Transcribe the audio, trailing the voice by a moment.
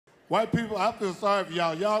White people, I feel sorry for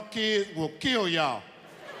y'all. Y'all kids will kill y'all.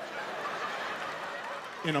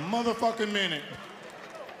 In a motherfucking minute.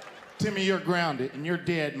 Timmy, you're grounded and you're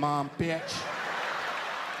dead, mom, bitch.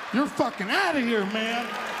 You're fucking out of here, man.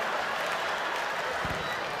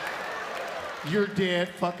 You're dead,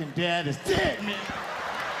 fucking dad is dead, man.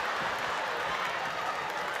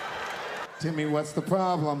 Timmy, what's the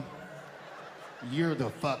problem? You're the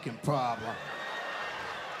fucking problem.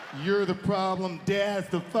 You're the problem, dad's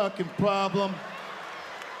the fucking problem.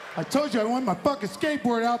 I told you I want my fucking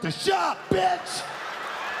skateboard out the shop, bitch!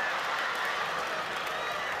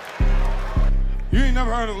 You ain't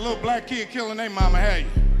never heard of a little black kid killing their mama, have you?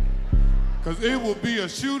 Cause it will be a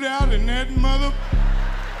shootout in that mother...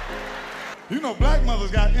 You know black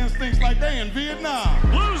mothers got instincts like they in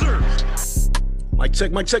Vietnam. Losers! Mic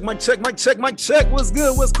check, mic check, mic check, mic check, mic check. What's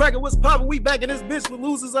good, what's cracking, what's poppin'? We back in this bitch with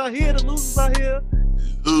losers out here, the losers out here.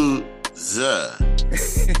 Loser.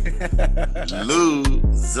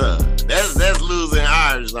 Loser. That's losing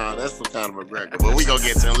Irish now. That's some kind of a record. But we gonna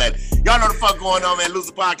get to it later. Y'all know the fuck going on, man.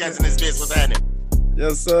 Loser podcast in this bitch. What's happening?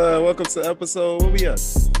 Yes, welcome to episode, what we at?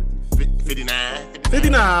 59.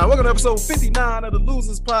 Welcome to episode 59 of the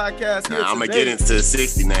Losers Podcast. Here I'm going to get into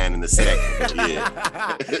 69 in a second.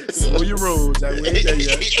 Yeah. Slow your roll, Jack.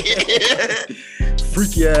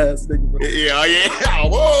 Freaky ass nigga. Bro. Yeah.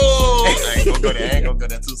 Whoa. I ain't going to go there.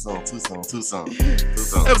 Too soon.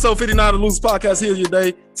 Episode 59 of the Losers Podcast here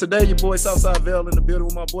today. Today, your boy Southside Vale in the building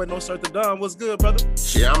with my boy No Shirt the Don. What's good, brother?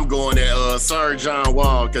 Shit, I'm going at Sir John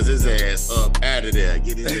Wall because his ass up out of there.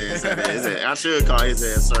 Get his ass out of there. I should call his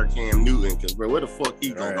ass Sir Cam Newton because, bro, where the fuck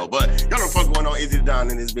he gonna go? But y'all know the fuck going on. Is it down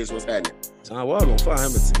in this bitch? What's happening? John Wall gonna find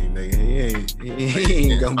him a team, nigga.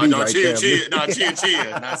 He ain't gonna be like chill.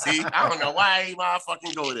 Cam. Now, see, I don't know why he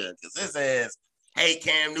motherfucking go there because his ass hate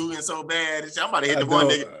Cam Newton so bad. I'm about to hit the one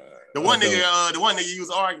nigga. The one nigga you was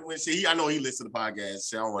arguing with, shit. I know he listened to the podcast.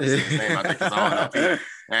 Shit, I don't want to say his name. I think it's on up here.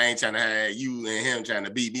 I ain't trying to have you and him trying to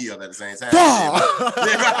beat me up at the same time.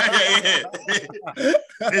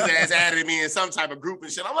 His ass added me in some type of group and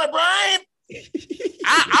shit. I'm like, Brian,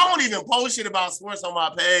 I don't even post shit about sports on my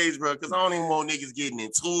page, bro, because I don't even want niggas getting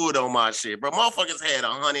into it on my shit, bro. Motherfuckers had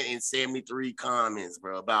 173 comments,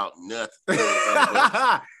 bro, about nothing.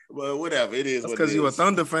 Well, whatever, it is. That's because you a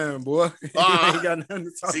Thunder fan, boy. You ain't got nothing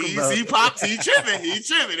to talk about. See, Pops, he tripping.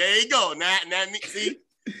 There you go. Now, see.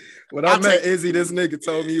 When I met Izzy, this nigga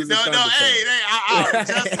told me he was a Thunder fan. I was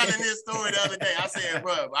just telling this story the other day. I said,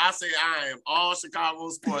 bro, I am all Chicago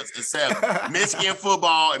sports except Michigan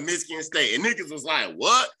football and Michigan State. And niggas was like,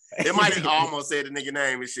 what? It might have almost said the nigga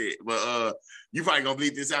name and shit. But you probably gonna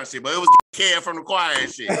bleep this out and shit. But it was Ken from the choir and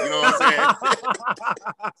shit. You know what I'm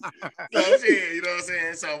saying? You know what I'm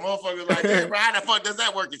saying? So motherfuckers like, hey, bro, how the fuck does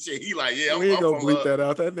that work and shit? He like, yeah, we ain't gonna bleep that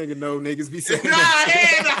out. That nigga know niggas be saying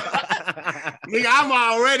Nigga, I'm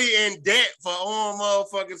already in debt for all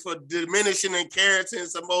motherfuckers for diminishing and keratin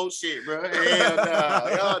some more shit, bro. Hell nah.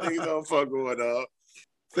 Y'all niggas don't fuck going on.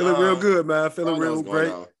 Feeling real good, man. Feeling real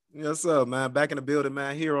great. Yes, sir, man. Back in the building,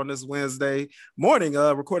 man. Here on this Wednesday morning,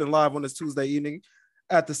 recording live on this Tuesday evening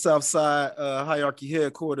at the Southside Hierarchy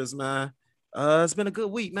headquarters, man. It's been a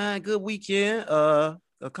good week, man. Good weekend.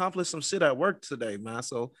 Accomplished some shit at work today, man.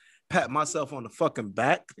 So pat myself on the fucking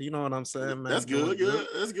back. You know what I'm saying, man? That's good.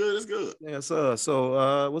 That's good. Yeah, sir.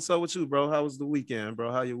 So what's up with you, bro? How was the weekend, bro?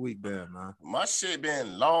 How your week been, man? My shit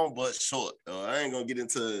been long but short. I ain't gonna get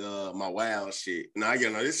into my wild shit. Now,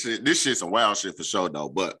 you know, this shit's some wild shit for sure, though.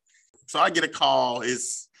 But so I get a call.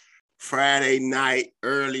 It's Friday night,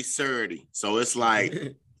 early Saturday. So it's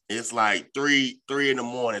like 3 in the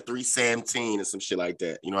morning, 3:17 or some shit like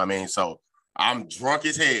that. You know what I mean? So I'm drunk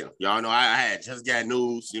as hell. Y'all know I had just got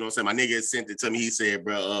news. You know what I'm saying? My nigga sent it to me. He said,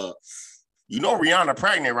 bro, you know Rihanna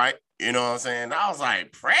pregnant, right? You know what I'm saying? I was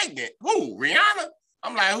like, pregnant? Who? Rihanna?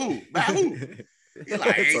 I'm like, who? By who? He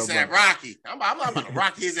like, ASAP Rocky. I'm about to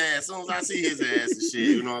rock his ass as soon as I see his ass and shit.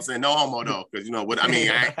 You know what I'm saying? No homo though, because you know what I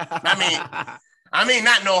mean. I mean,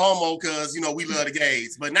 not no homo, because you know we love the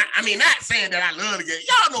gays, but not saying that I love the gays.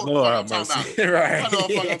 Y'all know what I'm talking about, right? Y'all know what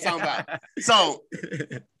the fuck I'm talking about. So,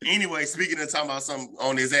 anyway, speaking of talking about something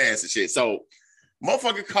on his ass and shit, so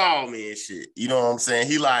motherfucker called me and shit. You know what I'm saying?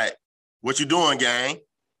 He like, "What you doing, gang?"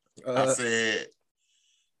 I said,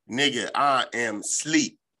 "Nigga, I am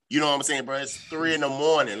sleep." You know what I'm saying, bro? It's 3 in the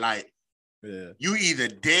morning. Like, you either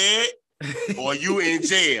dead or you in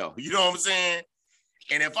jail. You know what I'm saying?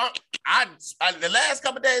 And if I the last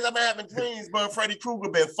couple of days I've been having dreams, bro, Freddy Krueger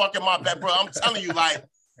been fucking my back, bro. I'm telling you, like,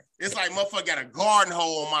 it's like motherfucker got a garden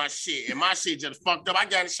hole on my shit, and my shit just fucked up. I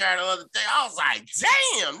got in the shower the other day. I was like,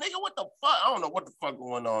 damn, nigga, what the fuck? I don't know what the fuck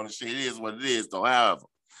going on and shit. It is what it is, though, however.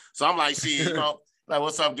 So I'm like, shit, you know, Like,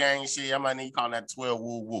 what's up, gang? Shit, I'm like, nigga, you calling that 12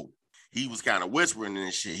 woo woo. He was kind of whispering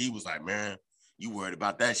and shit. He was like, man, you worried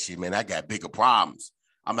about that shit, man. I got bigger problems.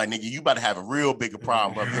 I'm like, nigga, you about to have a real bigger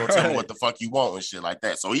problem, bro. If you don't tell me what the fuck you want and shit like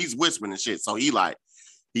that. So he's whispering and shit. So he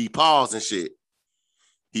paused and shit.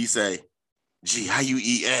 He say, gee, how you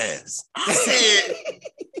eat ass? I said,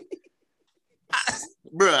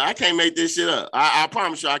 bro, I can't make this shit up. I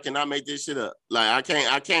promise you I cannot make this shit up. Like, I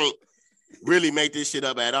can't really make this shit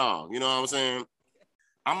up at all. You know what I'm saying?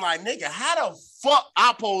 I'm like, nigga, how the fuck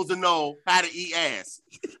I supposed to know how to eat ass?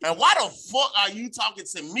 And why the fuck are you talking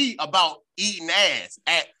to me about eating ass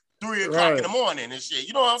at 3 o'clock in the morning and shit?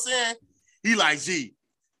 You know what I'm saying? He like, gee,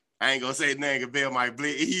 I ain't gonna say name, Bill might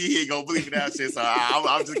bleed. He ain't gonna bleed it out shit. So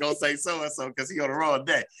I'm just gonna say so-and-so because he on the wrong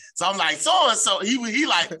day. So I'm like, so-and-so, he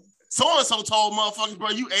like, so-and-so told motherfuckers,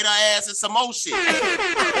 bro, you ate our ass and some more shit.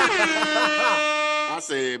 I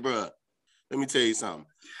said, bro, let me tell you something.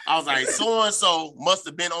 I was like, so-and-so must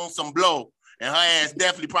have been on some blow, and her ass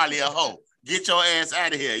definitely probably a hoe. Get your ass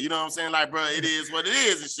out of here. You know what I'm saying? Like, bro, it is what it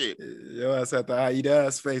is and shit. Your ass had to eat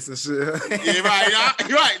ass face and shit. Yeah,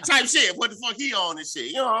 right, type shit. What the fuck he on and shit?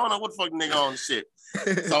 You know, I don't know what the fuck the nigga on and shit.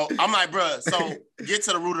 So I'm like, bro, so get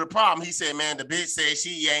to the root of the problem. He said, man, the bitch said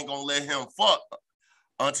she ain't gonna let him fuck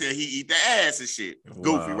until he eat the ass and shit.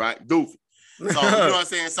 Goofy, right? Goofy. So, you know what I'm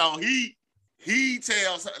saying? So he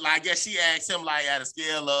tells her, like, I guess she asked him, like, at a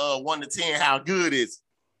scale of 1 to 10, how good is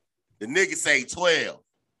it? The nigga say 12.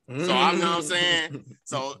 So I'm, you know what I'm saying?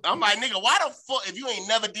 So I'm like, nigga, why the fuck, if you ain't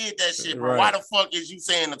never did that shit, bro, why the fuck is you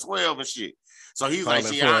saying the 12 and shit? So he's like,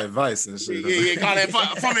 shit, advice and shit. Yeah, call it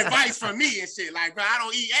from advice from me and shit. Like, bro, I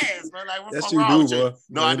don't eat ass, bro. Like, what the fuck wrong with you?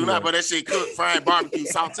 No, I do not, but that shit cooked, fried, barbecue,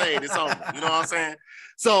 sauteed, it's over. You know what I'm saying?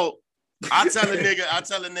 So I tell the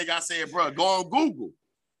nigga, I said, bro, go on Google.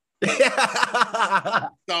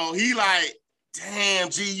 So he like, damn,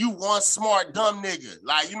 G, you one smart dumb nigga.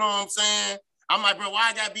 Like, you know what I'm saying? I'm like, bro,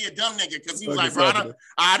 why I gotta be a dumb nigga? Because he was like, bro,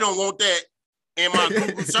 I don't want that in my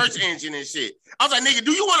Google search engine and shit. I was like, nigga,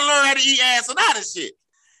 do you want to learn how to eat ass or not and shit?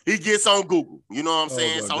 He gets on Google. You know what I'm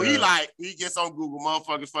saying? So God. he gets on Google.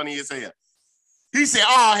 Motherfucker's funny as hell. He said,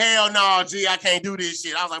 oh, hell no, G, I can't do this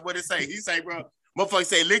shit. I was like, what it say? He say, bro, motherfucker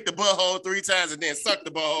say, lick the butthole 3 times and then suck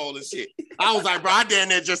the butthole and shit. I was like, bro, I damn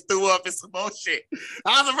near just threw up and some bullshit.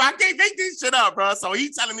 I was like, bro, I can't make this shit up, bro. So he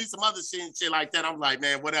telling me some other shit and shit like that. I'm like,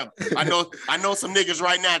 man, whatever. I know some niggas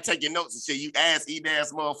right now taking notes and shit. You eating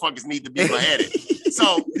ass motherfuckers need to be beheaded.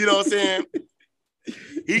 So, you know what I'm saying?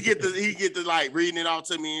 He get to like reading it all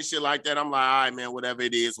to me and shit like that. I'm like, all right, man, whatever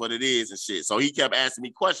it is, what it is and shit. So he kept asking me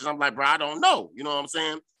questions. I'm like, bro, I don't know. You know what I'm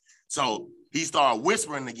saying? So he started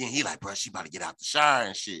whispering again. He like, bro, she about to get out the shower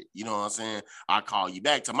and shit. You know what I'm saying? I'll call you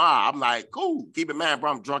back tomorrow. I'm like, cool. Keep in mind,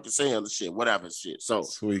 bro, I'm drunk as hell and shit, whatever shit. So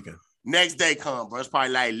next day come, bro. It's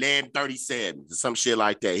probably like 11:37, some shit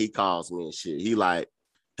like that. He calls me and shit. He like,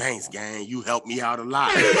 thanks, gang. You helped me out a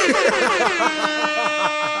lot.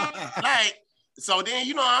 Like, so then,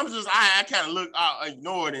 you know, I kind of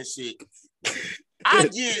ignored and shit. I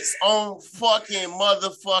gets on fucking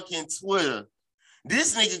motherfucking Twitter.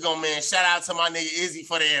 This nigga man, shout out to my nigga Izzy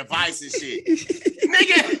for the advice and shit.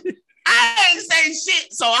 Nigga, I ain't say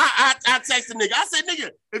shit. So I text the nigga. I said,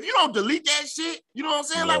 nigga, if you don't delete that shit, you know what I'm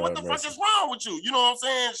saying? Like, what the fuck is wrong with you? You know what I'm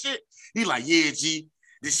saying? Shit. He like, yeah, G.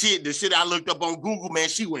 The shit I looked up on Google, man,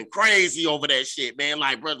 she went crazy over that shit, man.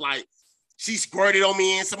 Like, bro, like, she squirted on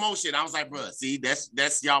me and some more shit. I was like, bro, see, that's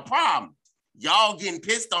y'all problem. Y'all getting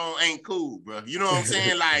pissed on ain't cool, bro. You know what I'm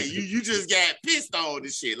saying? Like, you just got pissed on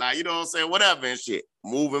and shit. Like, you know what I'm saying? Whatever and shit.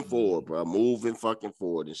 Moving forward, bro. Moving fucking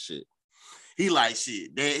forward and shit. He like,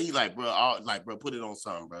 shit. He like, bro, put it on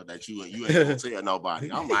something, bro, that you ain't gonna tell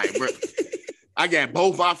nobody. I'm like, bro, I got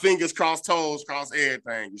both my fingers crossed, toes crossed,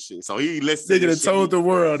 everything and shit. So he listened to this shit. Told the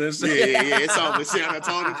world and shit. Yeah, it's over. Shit, I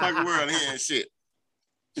told the fucking world here and shit.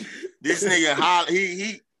 This nigga,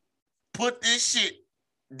 he put this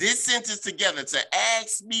sentence together to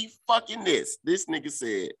ask me fucking this. This nigga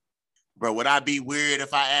said, bro, would I be weird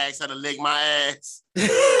if I asked her to lick my ass?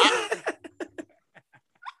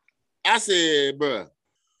 I said, bro,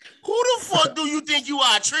 who the fuck do you think you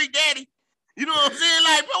are, Trick Daddy? You know what I'm saying?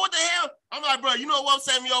 Like, bro, what the hell? I'm like, bro, you know what I'm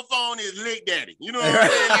saying? Your phone is Lick Daddy. You know what I'm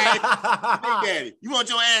saying? Like, Lick Daddy. You want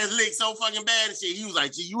your ass licked so fucking bad and shit. He was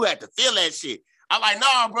like, gee, you had to feel that shit. I'm like,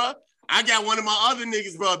 nah, bro. I got one of my other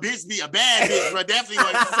niggas, bro. Bitch be a bad bitch, bro. Definitely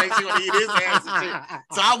wanted to say she want to eat his ass and shit.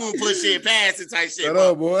 So I won't put shit past it type shit. Shut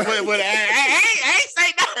up, boy. But I ain't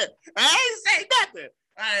say nothing. I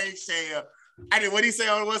ain't say what he say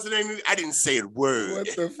on what's the name? I didn't say a word. What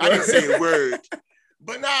the fuck? I didn't say a word.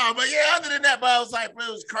 But yeah, other than that, bro, I was like, bro,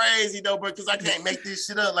 it was crazy though, bro, because I can't make this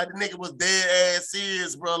shit up. Like the nigga was dead ass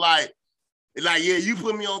serious, bro. Like Like, yeah, you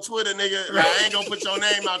put me on Twitter, nigga. Like, I ain't gonna put your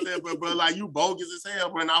name out there, but bro, like, you bogus as hell,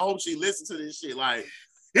 bro. And I hope she listened to this shit. Like,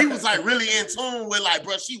 he was like really in tune with like,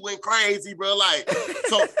 bro, she went crazy, bro. Like,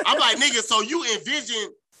 so I'm like, nigga, so you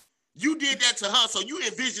did that to her, so you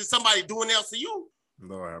envision somebody doing that to you?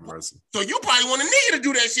 Lord have mercy. So you probably want a nigga to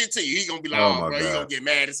do that shit to you. He gonna be like, oh bro, God. he gonna get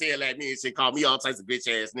mad as hell at me and shit, call me all types of bitch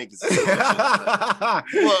ass niggas.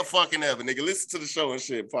 What fucking ever, nigga. Listen to the show and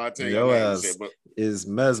shit before I tell you your ass shit, but is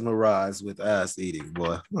mesmerized with ass eating,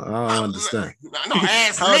 boy. I don't understand. No,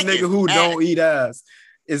 ass how licking. A nigga who don't eat ass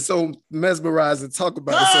is so mesmerized and talk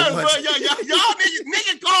about it so much. Bro, y'all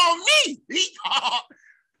nigga called me.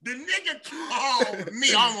 The nigga called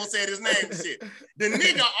me. I almost said his name and shit. The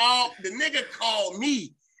nigga called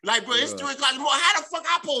me. Like, bro, it's 3 o'clock in the morning. How the fuck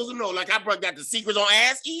I supposed to know? Like, I got the secrets on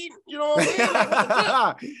ass eating. You know what I'm saying? Like, what the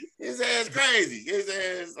fuck? His ass crazy. His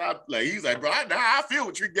ass, he's like, bro, I feel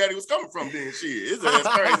what Trick Daddy was coming from then shit. His ass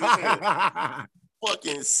crazy.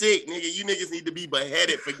 Fucking sick, nigga. You niggas need to be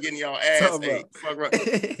beheaded for getting y'all ass ate. Fuck right.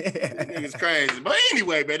 Niggas crazy. But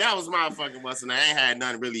anyway, man, that was my fucking lesson. I ain't had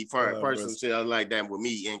nothing really for personal shit like that with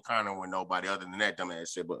me encountering with nobody other than that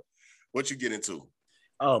dumbass shit. But what you get into?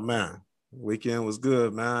 Oh man, weekend was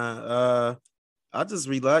good, man. I just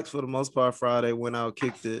relaxed for the most part. Friday went out,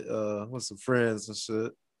 kicked it with some friends and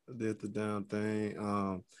shit. Did the damn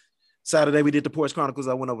thing. Saturday we did the Porch Chronicles.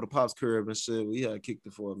 I went over to Pop's Crib and shit. We had kicked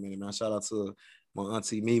it for a minute, man. Shout out to my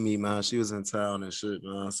auntie Mimi, man. She was in town and shit,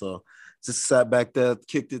 man. So just sat back there,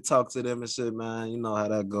 kicked it, talked to them and shit, man. You know how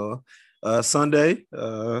that go. Sunday,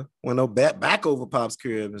 went back over Pop's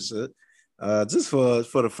Crib and shit. Just for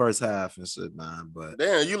the first half and shit, man. But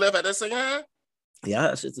damn, you left at that second half? Yeah, I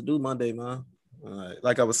had shit to do Monday, man.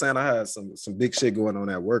 Like I was saying, I had some big shit going on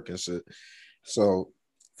at work and shit. So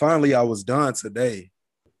finally, I was done today.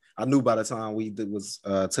 I knew by the time was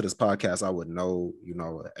to this podcast, I would know,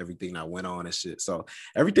 everything that went on and shit. So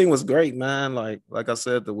everything was great, man. Like I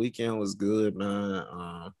said, the weekend was good, man.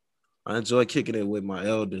 I enjoy kicking it with my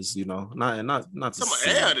elders, not some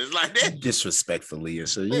elders like that disrespectfully and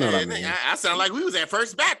shit. You know what I mean? I sound like we was at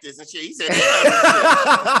First Baptist and shit. He said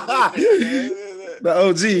the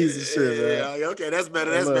OGs and shit, man. Yeah, okay, that's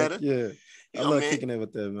better. That's better. Yeah, I love kicking it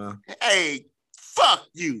with them, man. Hey. Fuck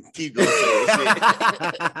you. Keep going saying shit.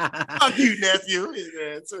 Fuck you, nephew.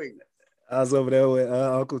 I was over there with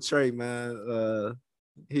Uncle Trey, man.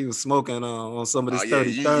 He was smoking on some of this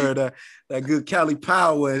 33rd, that good Cali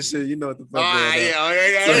Power and shit. You know what the fuck?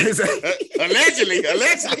 Allegedly.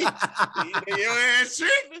 Your ass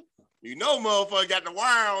tripping. You know motherfucker got the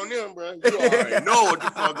wire on them, bro. You already know what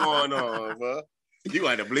the fuck going on, bro. You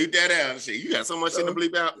got to bleep that out and shit. You got so much shit to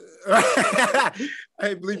bleep out. I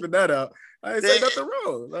ain't bleeping that out. I ain't say nothing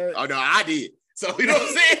wrong. Oh no, I did. So you know what I'm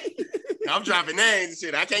saying? I'm dropping names and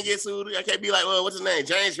shit. I can't get sued. I can't be like, what's his name?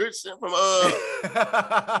 James Richardson from the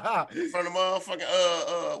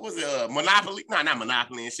motherfucking what's it? Monopoly? No, not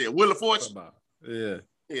Monopoly and shit. Wheel of Fortune. Yeah,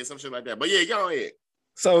 some shit like that. But yeah, go ahead.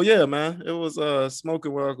 So yeah, man, it was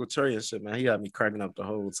smoking with Uncle Trey and shit, man. He had me cracking up the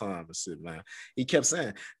whole time and shit, man. He kept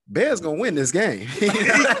saying, "Bears gonna win this game."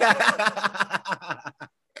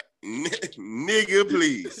 Nigga,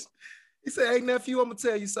 please. He said, "Hey nephew, I'm gonna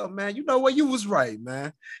tell you something, man. You know what? You was right,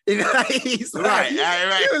 man." He's right.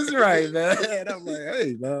 You was right, man. And I'm like,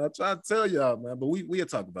 "Hey, man, I try to tell y'all, man, but we'll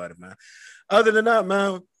talk about it, man." Other than that,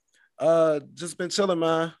 man, just been chilling,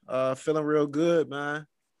 man. Feeling real good, man.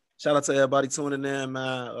 Shout out to everybody tuning in,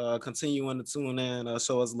 man. Continuing to tune in,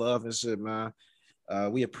 show us love and shit, man.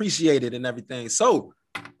 We appreciate it and everything. So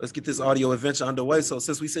let's get this audio adventure underway. So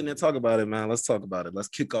since we sitting there talking about it, man, let's talk about it. Let's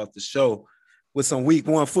kick off the show with some week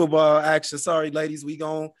 1 football action. Sorry, ladies,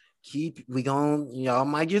 y'all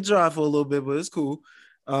might get dry for a little bit, but it's cool.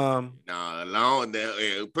 Apparently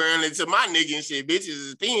to my nigga and shit, bitches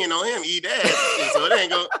is peeing on him, eat ass. So it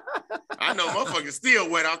ain't go. I know motherfuckers still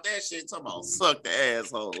wet off that shit. Talking about suck the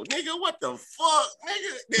asshole. Nigga, what the fuck,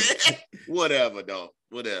 nigga? Whatever, though.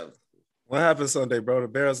 Whatever. What happened Sunday, bro? The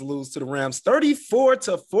Bears lose to the Rams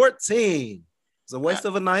 34-14. It's a waste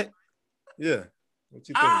of a night. Yeah. What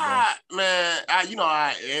you think, bro? Man,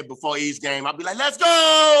 before each game, I'll be like, let's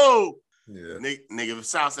go. Yeah. Nigga,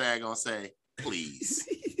 Southside gonna say, please.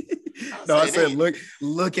 I said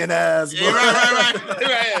looking ass, bro. Yeah,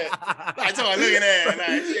 right. I told her looking ass.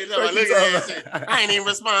 I ain't even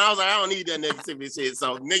respond. I was like, I don't need that negativity shit.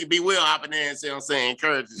 So nigga be Will hopping in and shit, I'm saying,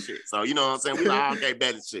 encouraging shit. So you know what I'm saying? We like, okay,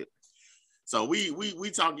 better shit. So we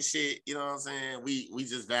talking shit, you know what I'm saying? We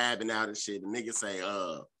just vibing out and shit. The nigga say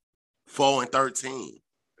 4-13.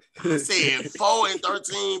 I said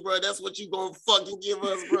 4-13, bro. That's what you gonna fucking give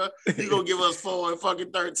us, bro. You gonna give us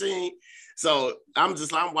 4-13. So I'm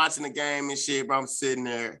watching the game and shit, bro. I'm sitting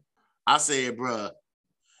there. I said, bro,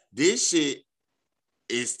 this shit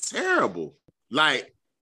is terrible. Like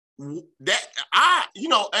that,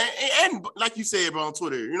 and like you said, bro, on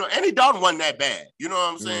Twitter, Andy Dalton wasn't that bad. You know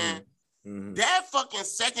what I'm saying? Mm-hmm. That fucking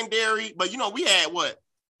secondary, but we had what?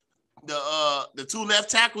 The two left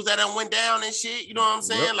tackles that went down and shit. You know what I'm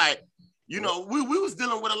saying? Yep. Like, we was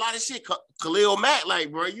dealing with a lot of shit. Khalil Mack,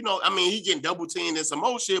 like, bro, he getting double teamed and some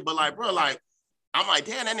more shit, but like, bro, like, I'm like,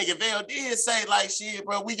 damn, that nigga Vail did say, like, shit,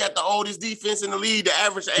 bro, we got the oldest defense in the league. The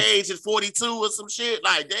average age is 42 or some shit.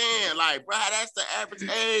 Like, damn, like, bro, that's the average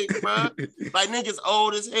age, bro. Like, niggas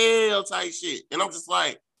old as hell type shit. And I'm just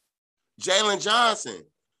like, Jalen Johnson,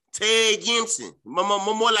 Ted Gibson, more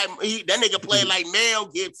like, that nigga played like Mel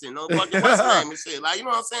Gibson, or fucking what's his name and shit. Like, you know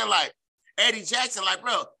what I'm saying? Like, Eddie Jackson, like,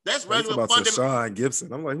 bro, that's regular fundamental. Tashawn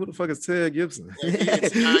Gibson. I'm like, who the fuck is Ted Gibson?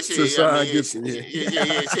 Tashawn Gibson. Yeah.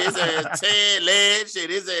 Shit says Ted Led. Shit,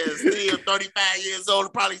 his ass still 35 years old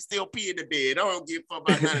and probably still pee in the bed. I don't give a fuck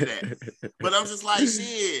about none of that. But I'm just like,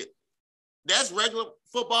 shit, that's regular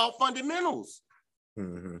football fundamentals.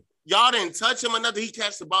 Mm-hmm. Y'all didn't touch him or nothing. He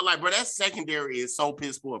catch the ball. Like, bro, that secondary is so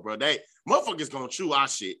piss poor, bro. They motherfuckers gonna chew our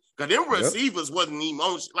shit. Because them receivers wasn't even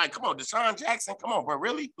on shit. Like, come on, Deshaun Jackson. Come on, bro.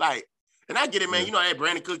 Really? Like, and I get it, man. I had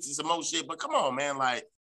Brandon Cooks and some more shit, but come on, man. Like,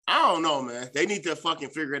 I don't know, man. They need to fucking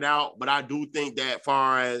figure it out. But I do think that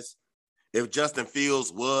far as if Justin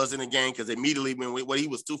Fields was in the game, because immediately when he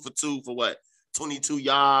was 2 for 2 for what, 22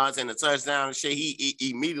 yards and a touchdown and shit, he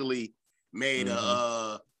immediately made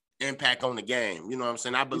a impact on the game. You know what I'm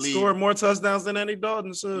saying? I believe he scored more touchdowns than Andy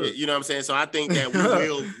Dalton. Yeah, you know what I'm saying? So I think that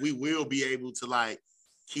we will be able to like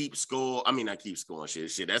keep score. I mean, not keep scoring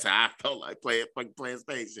shit. That's how I felt like playing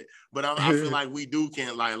space shit. But I feel like we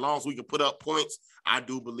can, like, as long as we can put up points, I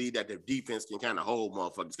do believe that the defense can kind of hold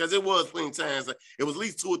motherfuckers. Because it was plenty times, it was at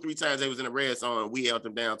least 2 or 3 times they was in the red zone and we held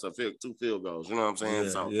them down to 2 field goals. You know what I'm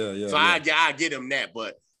saying? I get them that.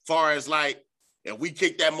 But far as like, if we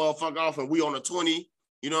kick that motherfucker off and we on the 20,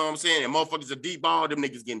 you know what I'm saying? And motherfuckers a deep ball, them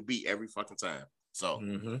niggas getting beat every fucking time. So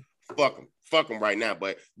fuck them right now.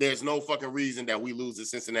 But there's no fucking reason that we lose to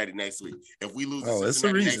Cincinnati next week. If we lose to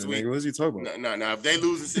Cincinnati next week, what are you talking about? No. If they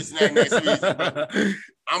lose to Cincinnati next week, bro,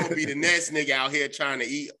 I'm gonna be the next nigga out here trying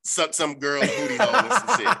to suck some girl's booty hole and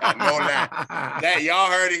some shit. No lie. That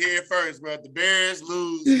y'all heard it here first, bro. If the Bears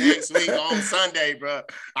lose next week on Sunday, bro,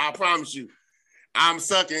 I promise you, I'm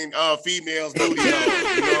sucking females' booty hole. You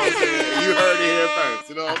know what I'm saying? You heard it here first.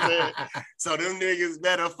 You know what I'm saying? So them niggas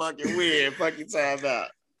better fucking win. Fucking time out.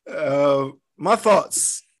 My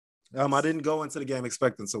thoughts. I didn't go into the game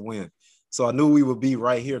expecting to win, so I knew we would be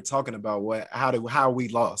right here talking about how we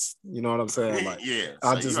lost. You know what I'm saying? Like, yeah.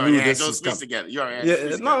 I just knew this was coming. Together.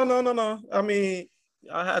 No. I mean,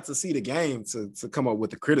 I had to see the game to come up with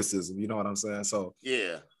the criticism. You know what I'm saying? So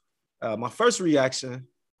yeah. My first reaction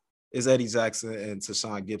is Eddie Jackson and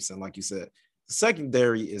Tashawn Gibson, like you said. The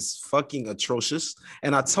secondary is fucking atrocious.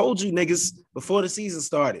 And I told you niggas before the season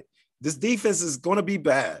started, this defense is going to be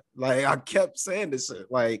bad. Like, I kept saying this shit.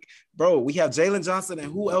 Like, bro, we have Jalen Johnson and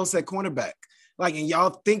who else at cornerback? Like, and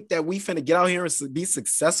y'all think that we finna get out here and be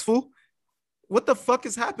successful? What the fuck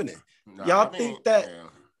is happening?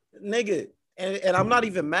 Nigga, and I'm not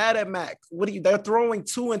even mad at Mac. They're throwing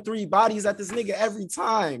 2 and 3 bodies at this nigga every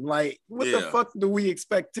time. Like, what the fuck do we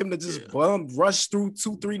expect him to just rush through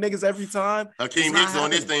 2-3 niggas every time? Hakeem Hicks on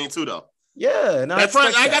this thing too, though. Yeah, and that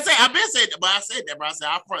front, like I said, I've been said, but I said that, bro. I said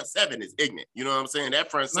our front 7 is ignorant. You know what I'm saying? That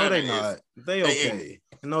front 7 is. No, they not. They okay.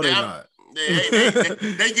 No, they're not.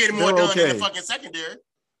 They get more done in the fucking secondary.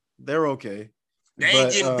 They're okay. They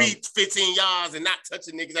ain't getting beat 15 yards and not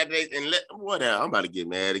touching niggas after whatever. I'm about to get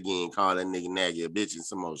mad again, call that nigga Nagy a bitch and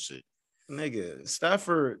some more shit. Nigga,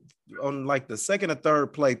 Stafford on like the second or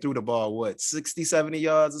third play threw the ball, 60, 70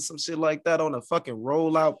 yards or some shit like that on a fucking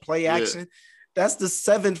rollout play action. That's the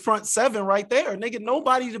front 7 right there. Nigga,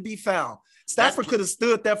 nobody to be found. Stafford could have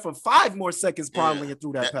stood there for 5 more seconds probably and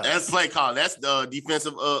threw that pass. That's play call. That's the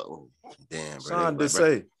defensive. Damn, bro. Sean to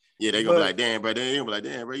say. Yeah, they gonna be like, damn, bro. They gonna be like,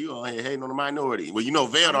 damn, bro. You on here hating on the minority. Well,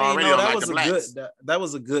 Vail already don't like the blacks. That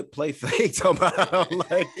was a good play fake. Talking about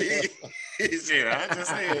like, shit, I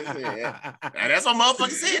just said. Now, that's what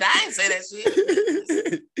motherfuckers said. I ain't say that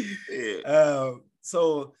shit. Yeah.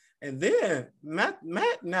 So and then Matt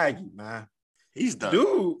Nagy, man, he's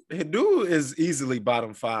done. Dude is easily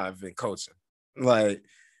bottom 5 in coaching. Like,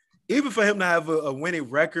 even for him to have a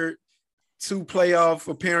winning record, 2 playoff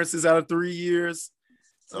appearances out of 3 years.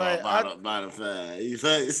 Like, bottom 5.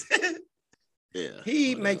 Yeah.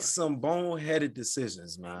 He makes some boneheaded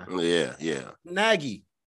decisions, man. Yeah. Nagy,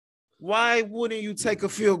 why wouldn't you take a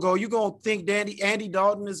field goal? You gonna think Andy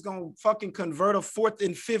Dalton is gonna fucking convert a 4th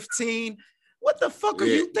and 15 What the fuck are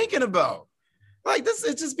you thinking about? Like, this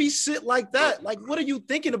it just be shit like that. Like, what are you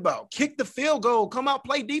thinking about? Kick the field goal, come out,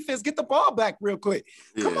 play defense, get the ball back real quick.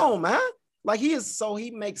 Come on, man. Like, he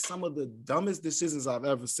makes some of the dumbest decisions I've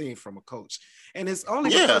ever seen from a coach. And it's only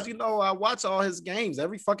because, I watch all his games.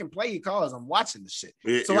 Every fucking play he calls, I'm watching the shit.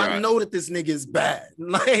 So I know that this nigga is bad.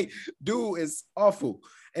 Like, dude is awful.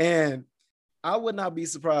 And I would not be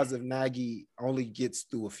surprised if Nagy only gets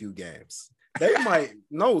through a few games. They might,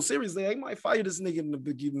 seriously, they might fire this nigga in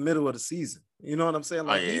the middle of the season. You know what I'm saying?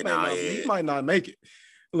 Like, he might not make it.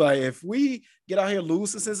 Like, if we get out here,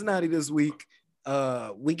 lose to Cincinnati this week,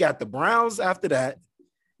 we got the Browns after that.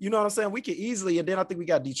 You know what I'm saying? We could easily, and then I think we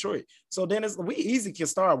got Detroit. So then we easily can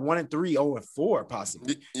start 1-3, 0-4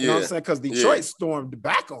 possibly. You know what I'm saying? Because Detroit stormed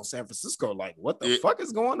back on San Francisco. Like, what the fuck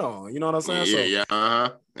is going on? You know what I'm saying?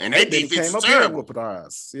 And they defense came up terrible. With our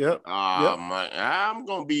ass. Yep. I'm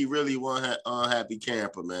gonna be really one unhappy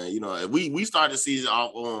camper, man. You know, we start the season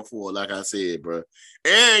off 0-4, like I said, bro.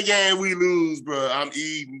 Every game we lose, bro, I'm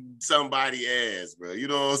eating somebody's ass, bro. You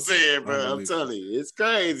know what I'm saying, bro? I'm telling you, it's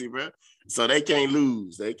crazy, bro. So they can't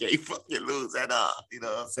lose. They can't fucking lose at all. You know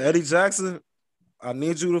what I'm saying? Eddie Jackson, I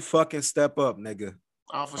need you to fucking step up, nigga.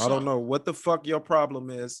 Oh, for I don't know what the fuck your problem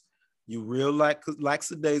is. You real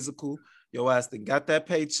lackadaisical. Your ass that got that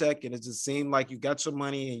paycheck, and it just seemed like you got your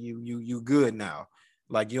money and you good now.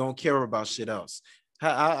 Like, you don't care about shit else.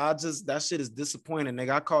 I just, that shit is disappointing,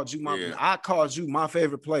 nigga. I called you my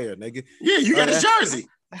favorite player, nigga. Yeah, you got his jersey.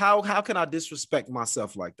 How can I disrespect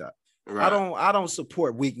myself like that? Right. I don't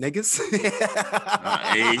support weak niggas.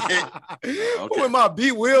 Who am I,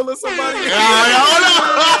 B Will or somebody?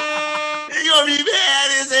 You gonna be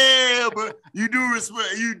mad as hell, but you do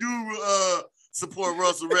support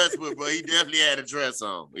Russell Westbrook, but he definitely had a dress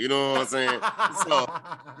on. You know what I'm saying? So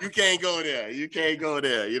you can't go there. You can't go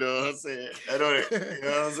there. You know what I'm saying? You know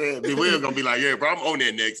what I'm saying? B Will gonna be like, yeah, bro, I'm on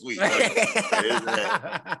that next week. His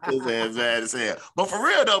ass bad as hell. But for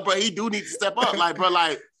real though, bro, he do need to step up. Like, bro,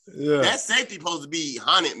 like. Yeah. That safety supposed to be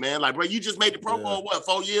hunted, man. Like, bro, you just made the Pro Bowl,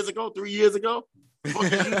 4 years ago, 3 years ago?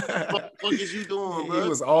 What is you doing, bro? He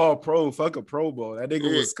was all pro, fuck a Pro Bowl. That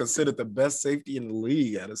nigga was considered the best safety in the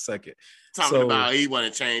league at a second. Talking about he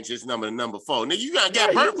want to change his number to number 4. Nigga, you got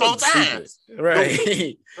hurt 4 times.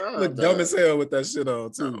 Right. Look dumb as hell with that shit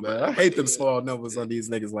on, too, man. I hate them small numbers on these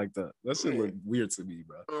niggas like that. That shit look weird to me,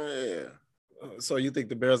 bro. Yeah. So you think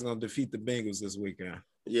the Bears going to defeat the Bengals this weekend?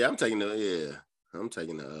 Yeah, I'm taking the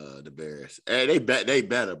Bears. Hey, they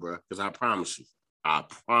better, bro. Because I promise you, I'm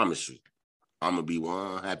gonna be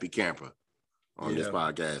one happy camper on this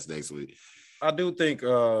podcast next week. I do think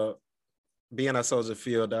being at Soldier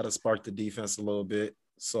Field, that'll spark the defense a little bit.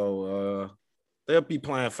 So they'll be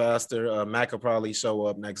playing faster. Mac will probably show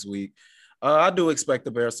up next week. I do expect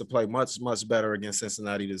the Bears to play much, much better against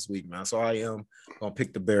Cincinnati this week, man. So I am gonna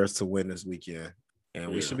pick the Bears to win this weekend,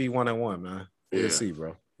 and we should be 1-1, man. We'll see,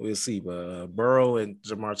 bro. We'll see, but Burrow and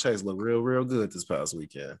Jamar Chase look real, real good this past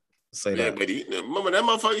weekend. Say that. But remember that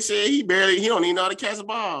motherfucker said he don't even know how to catch a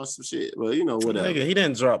ball or some shit. Well, you know, whatever. Nigga, he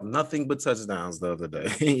didn't drop nothing but touchdowns the other day.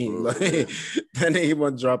 Then he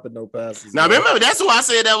wasn't dropping no passes. Now, remember, that's why I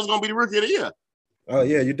said that was going to be the rookie of the year. Oh,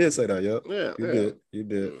 yeah, you did say that, yep. Yeah, you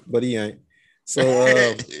did. But he ain't. So,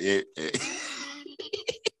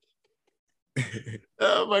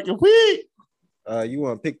 oh, fucking weak. You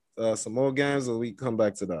want to pick some more games, or we come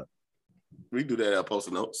back to that? We do that at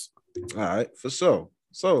Post Notes. All right, for sure.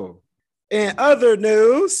 So, in other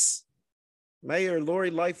news, Mayor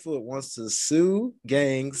Lori Lightfoot wants to sue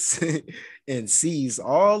gangs and seize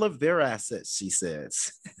all of their assets, she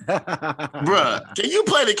says. Bruh, can you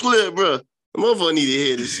play the clip, bruh? The motherfucker need to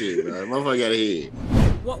hear this shit, bro. The motherfucker got to hear it.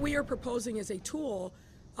 What we are proposing is a tool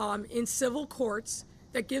in civil courts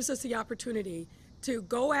that gives us the opportunity to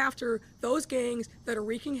go after those gangs that are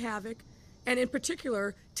wreaking havoc, and in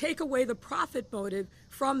particular, take away the profit motive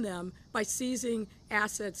from them by seizing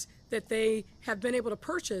assets that they have been able to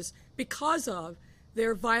purchase because of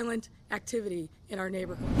their violent activity in our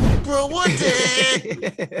neighborhood. Bro, what the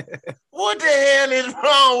hell? What the hell is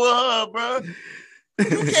wrong with her, bro?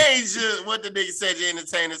 You can't just, what the nigga said, the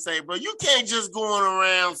entertainer say, bro, you can't just going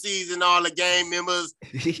around seizing all the gang members'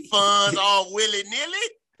 funds all willy-nilly.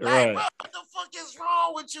 Like, Right. bro, what the fuck is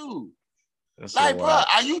wrong with you? That's Like, so bro, wild.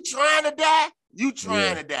 are you trying to die? You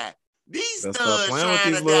trying to die. These Let's thugs stop playing with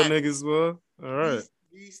trying these to little die. niggas, bro. All right.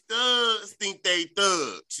 These thugs think they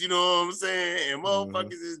thugs, you know what I'm saying? And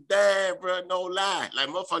motherfuckers is dying, bro, no lie. Like,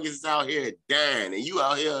 motherfuckers is out here dying, and you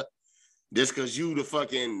out here just because you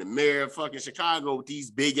the mayor of fucking Chicago with these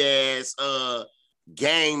big ass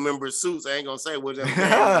gang member suits. I ain't gonna say what them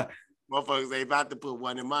gang motherfuckers ain't about to put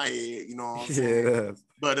one in my head, you know what I'm saying? Yeah.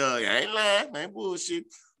 But I ain't lying, man, bullshit.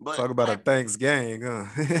 But talk about a Thanksgiving, huh?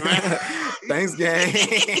 Thanksgiving.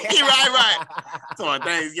 right. So a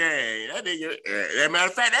Thanksgiving. That nigga, as a matter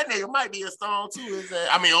of fact, that nigga might be a stone too.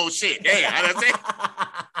 Oh shit. Damn,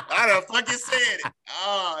 I done fucking said it.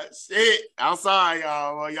 Oh shit. I'm sorry,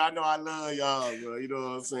 y'all. Well, y'all know I love y'all, bro. You know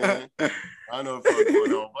what I'm saying? I know what the fuck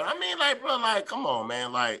going on. But I mean, like, bro, like, come on,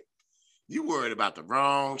 man. Like, you worried about the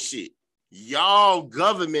wrong shit. Y'all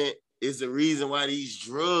government is the reason why these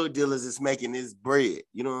drug dealers is making this bread.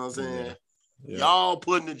 You know what I'm saying? Yeah. Y'all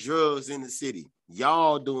putting the drugs in the city.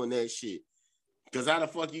 Y'all doing that shit. Because how the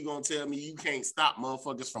fuck you gonna tell me you can't stop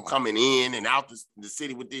motherfuckers from coming in and out the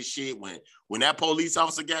city with this shit when that police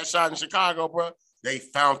officer got shot in Chicago, bro? They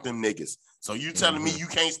found them niggas. So you telling me you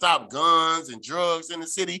can't stop guns and drugs in the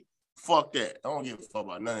city? Fuck that. I don't give a fuck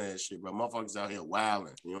about none of that shit, bro. Motherfuckers out here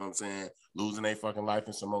wilding. You know what I'm saying? Losing their fucking life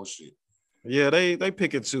and some more shit. Yeah, they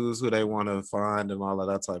pick and choose who they want to find and all of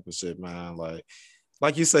that type of shit, man.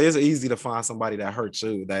 Like you say, it's easy to find somebody that hurt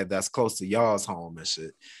you, that's close to y'all's home and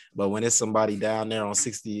shit. But when it's somebody down there on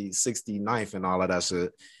 69th and all of that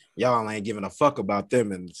shit, y'all ain't giving a fuck about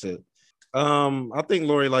them and shit. I think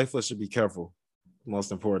Lori Lightfoot should be careful,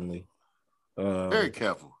 most importantly. Very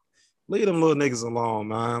careful. Leave them little niggas alone,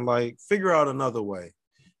 man. Like, figure out another way.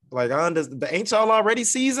 Like, I understand. Ain't y'all already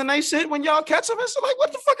season they shit when y'all catch them and shit? Like,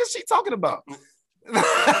 what the fuck is she talking about?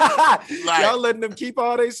 Y'all letting them keep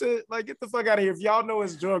all they shit? Like, get the fuck out of here. If y'all know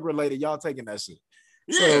it's drug related, y'all taking that shit.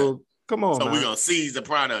 Yeah. So, come on, man. We gonna seize the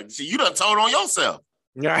product. See, you done told on yourself.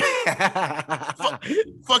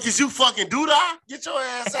 Fuck is you fucking Duda? Get your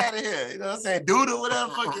ass out of here. You know what I'm saying? Duda,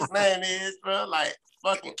 whatever fuck his name is, bro. Like,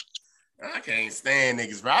 fucking... I can't stand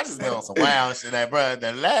niggas, bro. I just been on some wild shit, like, bro.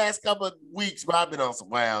 The last couple of weeks, bro, I've been on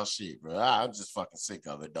some wild shit, bro. I'm just fucking sick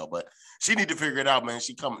of it, though. But she need to figure it out, man.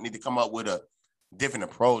 She need to come up with a different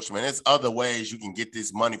approach, man. There's other ways you can get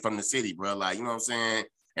this money from the city, bro. Like, you know what I'm saying?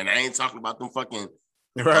 And I ain't talking about them fucking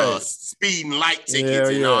speeding light tickets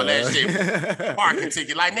and all that shit. Parking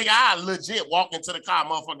ticket. Like, nigga, I legit walk into the car,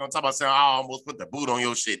 motherfucker, on top of saying, I almost put the boot on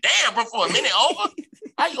your shit. Damn, bro, for a minute over?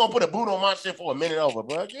 How you gonna put a boot on my shit for a minute over,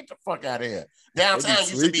 bro? Get the fuck out of here. Downtown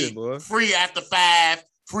used to be free after 5,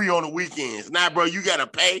 free on the weekends. Now, bro, you gotta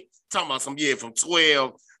pay. Talking about from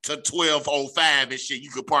 12 to 12:05 and shit.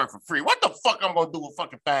 You could park for free. What the fuck I'm gonna do with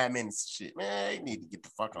fucking 5 minutes and shit, man? You need to get the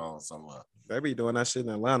fuck on somewhere. They be doing that shit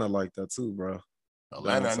in Atlanta like that too, bro.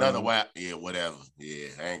 Atlanta, another wild. Yeah, whatever. Yeah,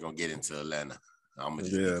 I ain't gonna get into Atlanta.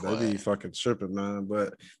 They be fucking tripping, man.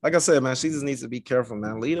 But like I said, man, she just needs to be careful,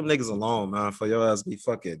 man. Leave them niggas alone, man. For your ass be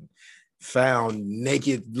fucking found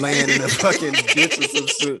naked, laying in a fucking ditch or some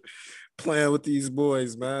shit, playing with these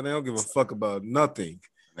boys, man. They don't give a fuck about nothing.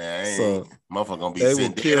 Man, so motherfucker gonna be they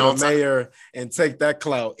will kill the mayor and take that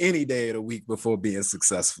clout any day of the week before being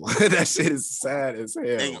successful. That shit is sad as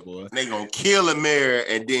hell, boy. They gonna kill a mayor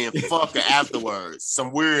and then fuck her afterwards.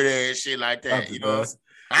 Some weird ass shit like that. You know what I'm saying?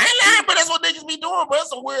 I ain't lying, but that's what niggas be doing, bro. That's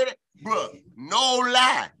some weird, bro. No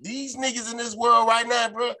lie. These niggas in this world right now,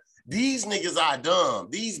 bro, these niggas are dumb.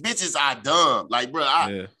 These bitches are dumb. Like, bro,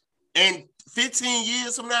 and 15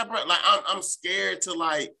 years from now, bro, like, I'm scared to,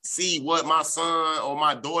 like, see what my son or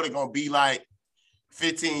my daughter gonna be like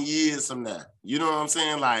 15 years from now. You know what I'm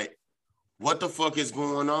saying? Like, what the fuck is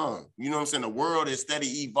going on? You know what I'm saying? The world is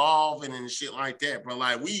steady evolving and shit like that, bro.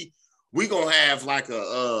 Like, we gonna have, like,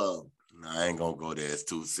 I ain't gonna go there. It's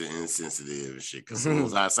too insensitive and shit. Because as soon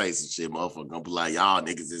as I say some shit, motherfucker gonna be like, y'all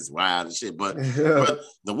niggas is wild and shit. But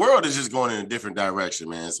the world is just going in a different direction,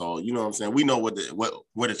 man. So, you know what I'm saying? We know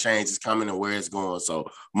where the change is coming and where it's going.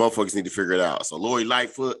 So motherfuckers need to figure it out. So Lori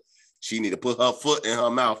Lightfoot, she need to put her foot in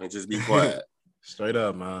her mouth and just be quiet. Straight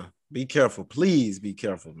up, man. Be careful. Please be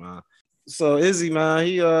careful, man. So Izzy, man,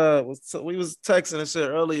 we was texting and shit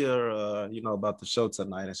earlier, about the show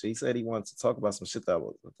tonight and shit. He said he wanted to talk about some shit that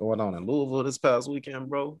was going on in Louisville this past weekend,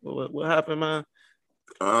 bro. What happened, man?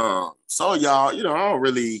 So y'all, I don't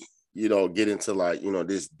really, get into like,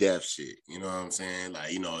 this death shit. You know what I'm saying?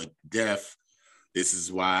 Like, death. This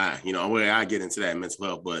is why, where I get into that mental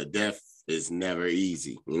health, but death is never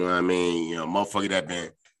easy. You know what I mean? Motherfucker that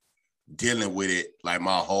been dealing with it like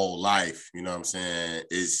my whole life, you know what I'm saying,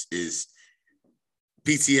 is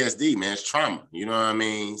PTSD, man. It's trauma, you know what I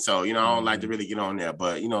mean? So, I don't like to really get on there,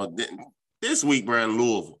 but, this week we're in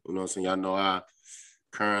Louisville, you know what I'm saying? Y'all know I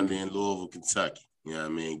currently in Louisville, Kentucky, you know what I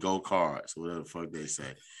mean? Go Cards, whatever the fuck they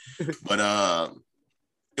say. But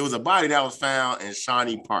it was a body that was found in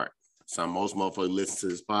Shawnee Park. So most motherfuckers listen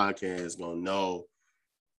to this podcast gonna know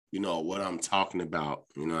you know, what I'm talking about,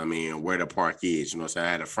 you know what I mean, where the park is, you know what I'm saying?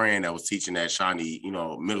 I had a friend that was teaching at Shawnee, you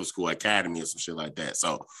know, middle school academy or some shit like that.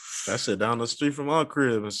 So that shit down the street from our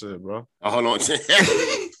crib and shit, bro. Hold on.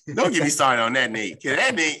 Don't get me started on that nigga. Cause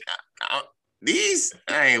that nigga, these,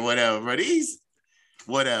 I ain't whatever, bro. These,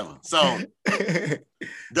 whatever. So Shout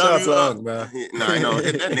out to Unc, man. Nah, no,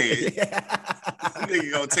 that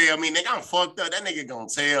nigga gonna tell me, nigga, I'm fucked up. That nigga gonna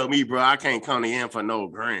tell me, bro, I can't come to him for no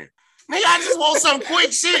grand. Nigga, I just want some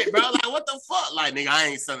quick shit, bro. Like, what the fuck? Like, nigga, I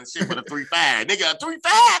ain't selling shit for the 3.5. Nigga, a 3.5?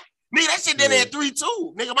 Nigga, that shit done at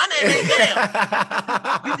 3.2. Nigga, my name ain't Vail.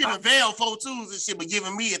 You giving Vail 4.2s and shit, but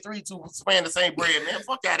giving me a 3.2 span the same bread, man.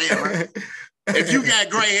 Fuck out of here, man. If you got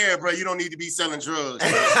gray hair, bro, you don't need to be selling drugs. Bro.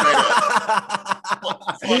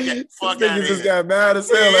 Straight up. Fuck out of here. Just got mad as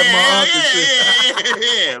hell at my uncle.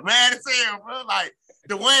 Yeah, mad as hell, bro. Like,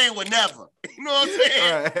 Dwayne would never. You know what I'm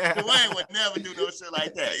saying? Right. Dwayne would never do no shit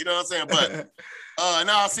like that. You know what I'm saying? But in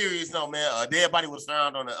all seriousness, no, man, a dead body was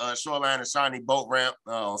found on the shoreline of Shawnee boat ramp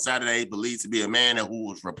on Saturday, believed to be a man who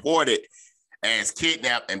was reported as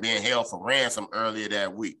kidnapped and being held for ransom earlier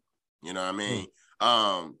that week. You know what I mean?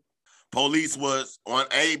 Police was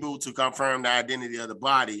unable to confirm the identity of the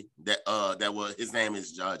body. That was his name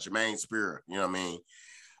is Jermaine Spear. You know what I mean?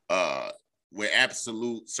 With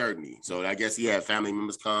absolute certainty. So I guess he had family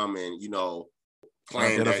members come and, you know,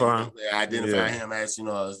 claim identify him as, you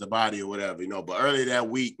know, as the body or whatever, you know. But earlier that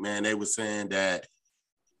week, man, they were saying that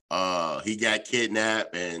he got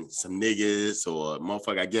kidnapped and some niggas or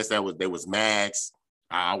motherfucker, I guess they was masked.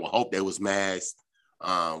 I would hope they was masked.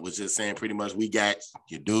 Was just saying pretty much we got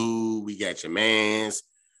your dude, we got your mans,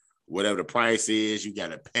 whatever the price is, you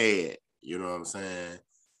gotta pay it. You know what I'm saying?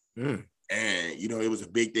 And, you know, it was a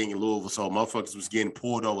big thing in Louisville. So motherfuckers was getting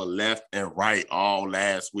pulled over left and right all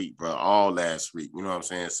last week, bro. All last week. You know what I'm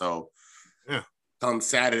saying? So come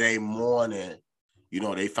Saturday morning, you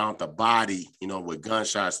know, they found the body, you know, with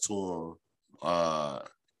gunshots to him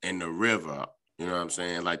in the river. You know what I'm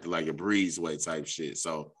saying? Like a breezeway type shit.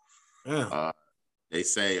 So they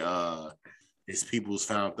say his peoples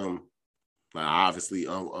found them like obviously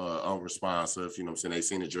unresponsive. You know what I'm saying? They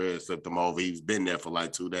seen the dreads, flipped them over. He's been there for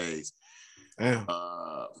like 2 days.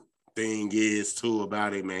 Thing is too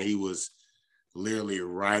about it, man, he was literally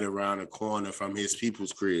right around the corner from his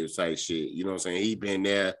people's crib type shit. You know what I'm saying? He been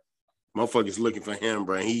there. Motherfuckers looking for him,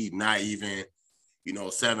 bro. He not even, you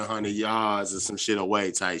know, 700 yards or some shit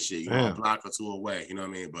away type shit. You know, a block or two away. You know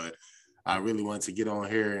what I mean? But I really wanted to get on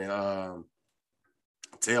here and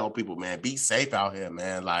tell people, man, be safe out here,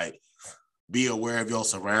 man. Like, be aware of your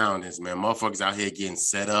surroundings, man. Motherfuckers out here getting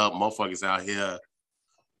set up. Motherfuckers out here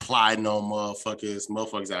plotting on motherfuckers.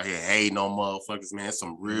 Motherfuckers out here hating on motherfuckers, man.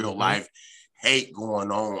 Some real life hate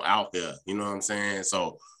going on out here. You know what I'm saying?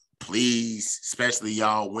 So please, especially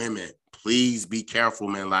y'all women, please be careful,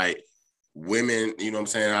 man. Like, women, you know what I'm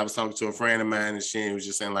saying? I was talking to a friend of mine and she was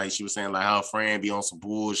just saying, like, she was saying, like, her friend be on some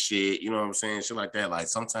bullshit. You know what I'm saying? Shit like that. Like,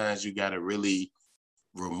 sometimes you got to really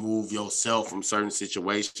remove yourself from certain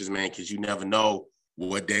situations, man, because you never know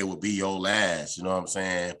what day will be your last, you know what I'm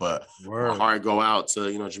saying? But my heart go out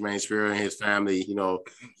to, you know, Jermaine Spear and his family. You know,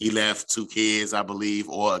 he left 2 kids, I believe,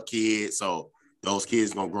 or a kid. So those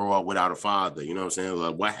kids gonna grow up without a father. You know what I'm saying?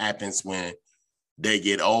 Like, what happens when they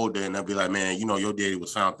get older and they'll be like, man, you know, your daddy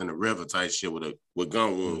was found in the river type shit with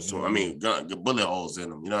gun wounds. So, I mean, bullet holes in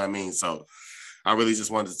them. You know what I mean? So I really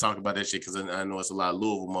just wanted to talk about that shit because I know it's a lot of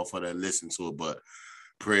Louisville motherfuckers that listen to it, but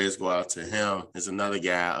prayers go out to him. There's another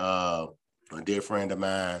guy, a dear friend of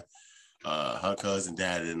mine, her cousin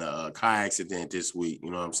died in a car accident this week,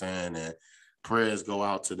 you know what I'm saying? And prayers go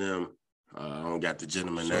out to them. I don't got the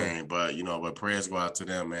gentleman name, but, you know, but prayers go out to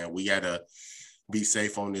them, man. We got to be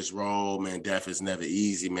safe on this road, man. Death is never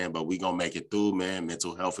easy, man, but we going to make it through, man.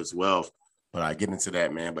 Mental health is wealth. But I get into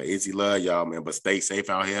that, man. But Izzy, love y'all, man. But stay safe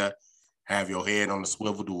out here. Have your head on the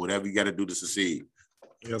swivel. Do whatever you got to do to succeed.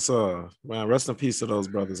 Yes, sir. Man, rest in peace to those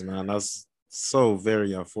brothers, man. That's so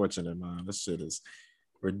very unfortunate, man. This shit is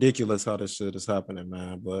ridiculous how this shit is happening,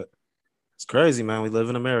 man. But it's crazy, man. We live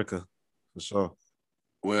in America, for sure.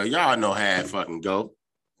 Well, y'all know how it fucking go.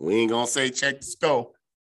 We ain't gonna say check the scope,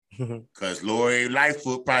 because Lori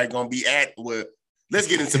Lightfoot probably gonna be at where. Let's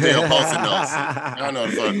get into Bill posting notes. Y'all know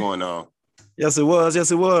the fuck going on. Yes, it was.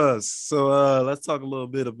 Yes, it was. So let's talk a little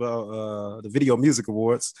bit about the Video Music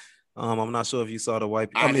Awards. I'm not sure if you saw the white.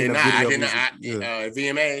 I did not.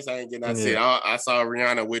 VMAs. I didn't get that shit. I saw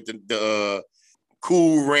Rihanna with the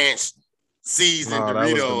Cool Ranch seasoned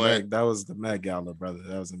Dorito. That was the Met Gala, brother.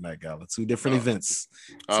 That was the Met Gala. 2 different events.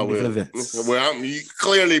 Well,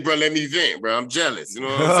 clearly, bro. Let me vent, bro. I'm jealous. You know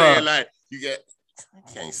what I'm saying? Like, you got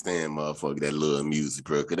I can't stand motherfucker that love music,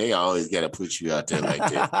 bro. Cause they always gotta put you out there like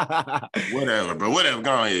that. Whatever, bro. Whatever.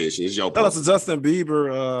 Go ahead. Shit. It's your Shout out to post. Justin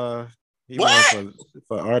Bieber. He What? won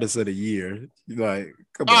for Artist of the Year. Like,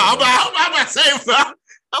 come Oh, on. I'm about to say, bro.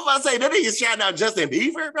 I'm about to say that nigga shouting out Justin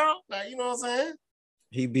Bieber, bro. Like, you know what I'm saying?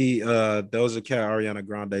 He beat Doja Cat, Ariana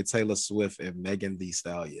Grande, Taylor Swift, and Megan Thee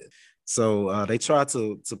Stallion. So they tried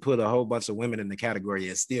to put a whole bunch of women in the category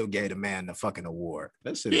and still gave the man the fucking award.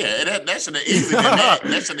 That shit. Yeah, that should have easily been made.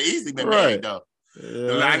 That should have easily been made, though.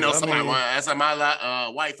 Yeah, I know somebody. That's my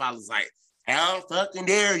wife. I was like, "How fucking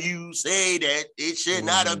dare you say that it should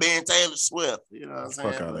not have been Taylor Swift?" You know what I'm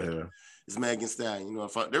saying? Fuck out of here. It's Megan Thee Stallion. You know,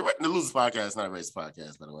 the Losers Podcast is not a racist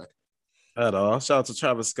podcast, by the way. At all. Shout out to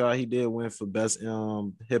Travis Scott. He did win for best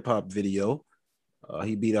hip hop video.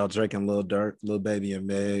 He beat out Drake and Lil Durk, Lil Baby and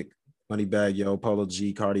Meg, Moneybagg Yo, Polo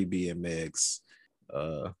G, Cardi B and Megs.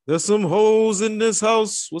 There's some hoes in this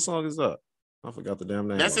house. What song is that? I forgot the damn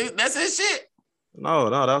name. That's it. That's his shit. No,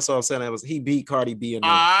 that's what I'm saying. That was he beat Cardi B and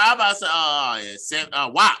Meg. I'm about to say,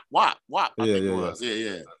 WAP.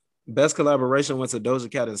 Yeah. Best collaboration went to Doja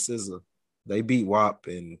Cat and SZA. They beat WAP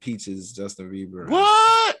and Peaches, Justin Bieber.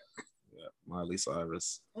 What? Miley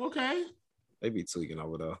Cyrus. Okay. They be tweaking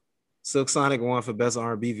over there. Silk Sonic won for best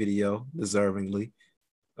R&B video, deservingly.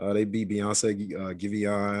 They beat Beyonce,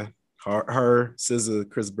 Giveon, her, SZA,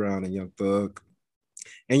 Chris Brown, and Young Thug.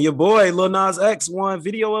 And your boy Lil Nas X won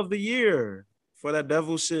Video of the Year for that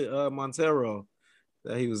devil shit Montero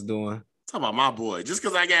that he was doing. Talk about my boy. Just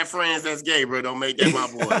because I got friends that's gay, bro, don't make that my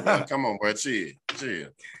boy. Bro. Come on, bro. Chill.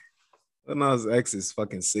 Lil Nas X is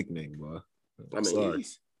fucking sickening, bro. I'm sorry.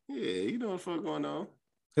 Yeah, you know what the fuck going on.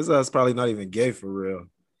 His ass probably not even gay for real.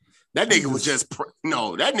 That nigga was just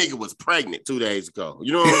that nigga was pregnant 2 days ago.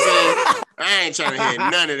 You know what I'm saying? I ain't trying to hear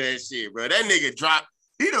none of that shit, bro. That nigga dropped.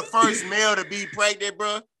 He the first male to be pregnant,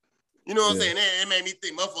 bro. You know what I'm saying? It made me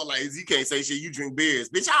think, motherfucker, like, you can't say shit. You drink beers,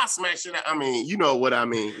 bitch. I'll smash shit out. I mean, you know what I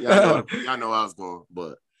mean. Y'all know where I was going,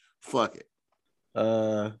 but fuck it.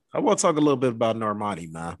 I want to talk a little bit about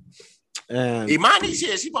Normani, man. And Imani,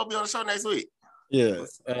 shit, she supposed to be on the show next week. Yeah,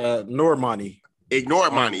 Normani.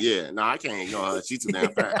 Ignore money, yeah. No, I can't ignore her. She's too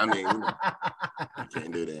damn fat. I mean, you know, I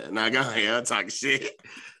can't do that. Now, go ahead, I'm talking shit.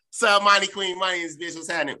 So, Money Queen, Money is bitch. What's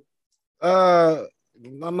happening? I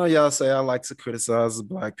know y'all say I like to criticize the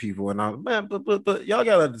black people and all, man, but y'all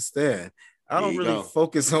gotta understand. I don't really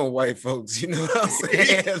focus on white folks. You know what I'm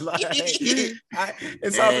saying? Like,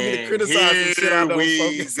 it's hard for me to criticize the shit I don't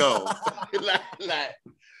focus on.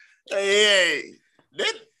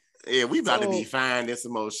 Yeah, we about to be finding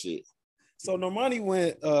some more shit. So Normani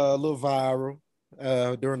went a little viral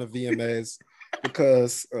during the VMAs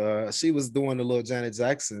because she was doing a little Janet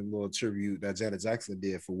Jackson little tribute that Janet Jackson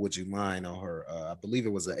did for Would You Mind on her, I believe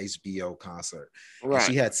it was an HBO concert. Right.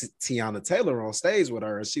 And she had Tiana Taylor on stage with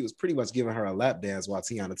her, and she was pretty much giving her a lap dance while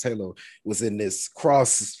Tiana Taylor was in this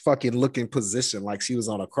cross fucking looking position, like she was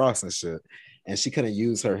on a cross and shit. And she couldn't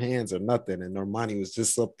use her hands or nothing. And Normani was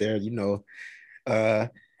just up there, you know,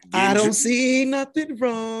 I don't see nothing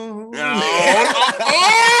wrong.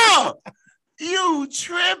 Oh, you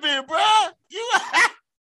tripping, bro.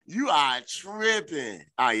 You are tripping.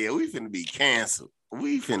 Oh, yeah, we finna be canceled.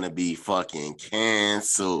 We finna be fucking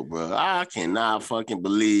canceled, bro. I cannot fucking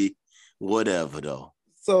believe whatever, though.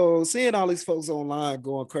 So seeing all these folks online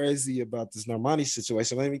going crazy about this Normani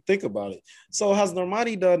situation made me think about it. So has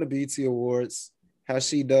Normani done the BET Awards? Has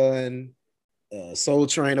she done Soul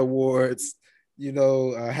Train Awards? You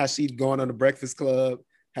know, has she gone on the Breakfast Club?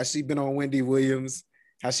 Has she been on Wendy Williams?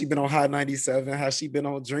 Has she been on Hot 97? Has she been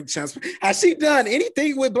on Drink Champs? Has she done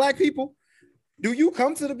anything with black people? Do you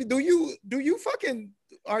come to do you fucking,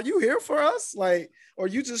 are you here for us? Like, or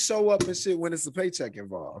you just show up and shit when it's a paycheck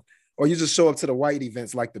involved? Or you just show up to the white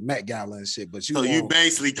events like the Met Gala and shit, but you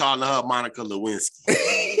basically calling her Monica Lewinsky.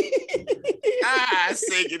 I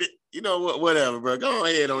say it. You know what? Whatever, bro. Go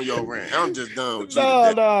ahead on your rant. I'm just done with you. No,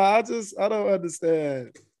 I don't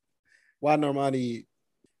understand why Normani.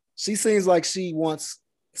 She seems like she wants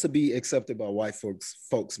to be accepted by white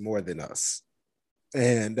folks more than us.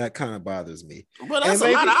 And that kind of bothers me. But that's a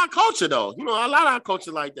lot of our culture, though. You know, a lot of our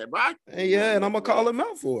culture like that, bro. And I'm going to call him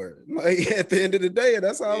out for it. Like, at the end of the day,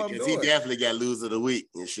 that's all I'm doing. He definitely got loser of the week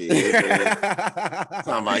and shit.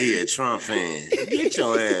 Talking about he a Trump fan. Get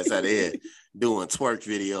your ass out of here doing twerk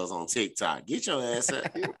videos on TikTok. Get your ass out.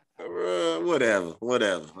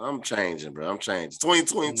 Whatever. I'm changing, bro. I'm changing.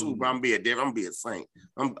 2022, bro. I'm being different. I'm being a saint.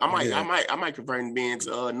 I might convert and be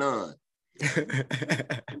into none.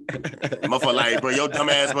 Motherfucker like, bro, your dumb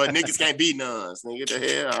ass, bro, niggas can't be nuns. Nigga, get the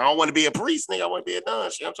hell. I don't want to be a priest, nigga. I want to be a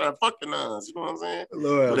nun. Shit, I'm trying to fuck the nuns. You know what I'm saying?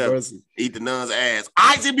 Lord whatever. Mercy. Eat the nun's ass.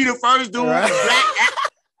 I should be the first dude, Right.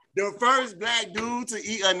 the first black dude to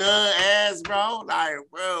eat a nun ass, bro. Like,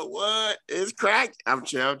 bro, what? It's crack. I'm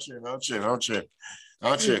tripping.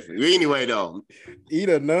 Anyway, though. Eat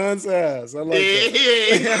a nun's ass. I like that.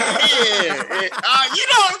 Yeah. You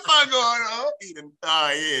know what the fuck going on. You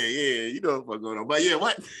know what the fuck going on. But yeah,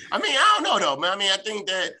 what? I mean, I don't know, though, man. I mean, I think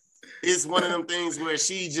that it's one of them things where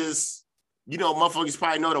she just, you know, motherfuckers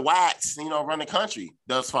probably know the whites, you know, run the country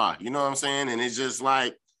thus far. You know what I'm saying? And it's just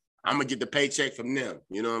like, I'm gonna get the paycheck from them.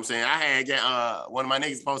 You know what I'm saying? I had one of my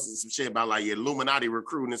niggas posted some shit about like Illuminati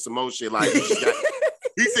recruiting and some more shit. Like he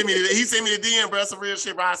sent me the DM, bro. Some real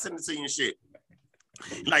shit, bro. I sent it to you and shit.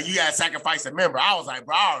 Like you gotta sacrifice a member. I was like,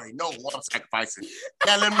 bro, I already know what I'm sacrificing.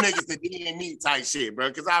 Got them niggas to DM type shit,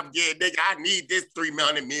 bro. Cause I'm getting nigga, I need this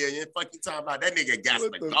 300 million. Fuck you talking about that nigga got to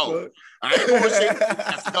go. Fuck? I ain't bullshit.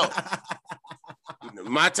 Got to go.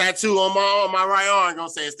 My tattoo on my right arm gonna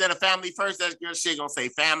say instead of family first, that girl shit gonna say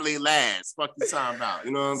family last. Fuck you talking about.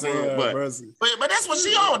 You know what I'm saying? Yeah, but that's what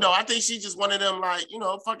she on though. I think she just one of them like, you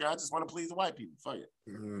know, fuck it. I just want to please the white people. Fuck it.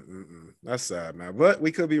 That's sad, man. But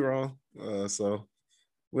we could be wrong. So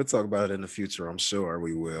we'll talk about it in the future. I'm sure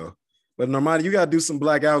we will. But Normani, you gotta do some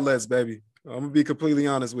black outlets, baby. I'm gonna be completely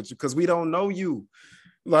honest with you because we don't know you.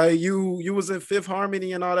 Like you was in Fifth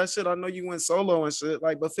Harmony and all that shit. I know you went solo and shit.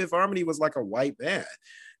 Like, but Fifth Harmony was like a white band.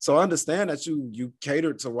 So I understand that you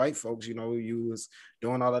catered to white folks, you know, you was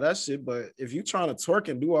doing all of that shit. But if you trying to twerk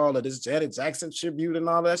and do all of this Janet Jackson tribute and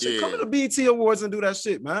all that shit, come to the BET Awards and do that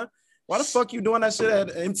shit, man. Why the fuck you doing that shit at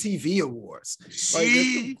MTV Awards?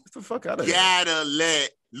 She get the fuck out of here. Gotta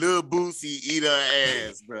let Lil Boosie eat her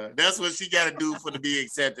ass, bro. That's what she gotta do for to be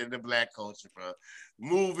accepted in the black culture, bro.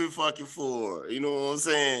 Moving fucking forward. You know what I'm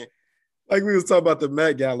saying? Like we was talking about the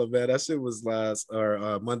Met Gala, man. That shit was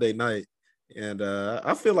Monday night. And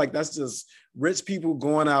I feel like that's just rich people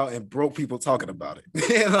going out and broke people talking about it.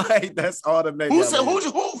 Like that's all the Met Gala.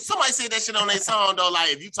 Somebody said that shit on their song though.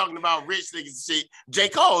 Like if you talking about rich niggas shit, J.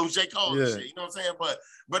 Cole and shit. You know what I'm saying? But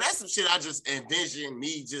that's some shit I just envision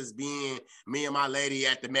me just being me and my lady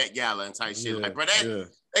at the Met Gala and type shit. Like, bro,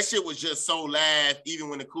 that shit was just so laugh, even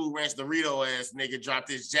when the Cool Ranch Dorito ass nigga dropped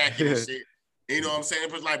his jacket and shit. You know what I'm saying?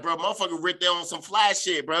 It was like, bro, motherfucker ripped there on some fly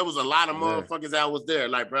shit, bro. It was a lot of motherfuckers that was there.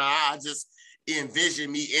 Like, bro, I just envision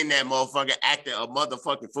me in that motherfucker acting a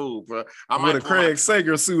motherfucking fool, bro. With a Craig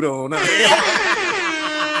Sager suit on.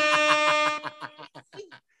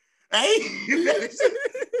 Hey, you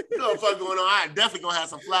know what fuck going on? I definitely gonna have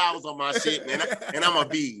some flowers on my shit, man. And I'm gonna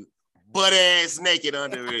be butt ass naked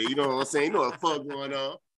under it. You know what I'm saying? You know what the fuck going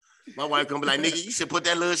on? My wife gonna be like, nigga, you should put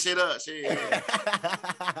that little shit up. Shit.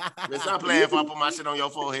 Man, stop playing if I put my shit on your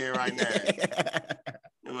forehead right now.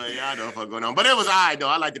 Well, y'all know what fuck going on. But it was all right, though.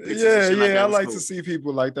 I like the pictures. I like to see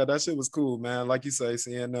people like that. That shit was cool, man. Like you say,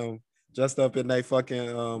 seeing them dressed up in their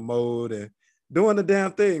fucking mode and doing the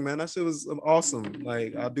damn thing, man. That shit was awesome.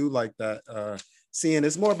 Like, I do like that. Seeing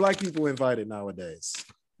it's more black people invited nowadays.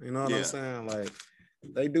 You know what I'm saying? Like,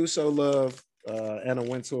 they do show love. Anna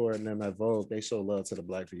Wintour and them at Vogue, they show love to the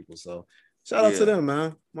black people. So shout out to them,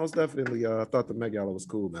 man. Most definitely. I thought the Met Gala was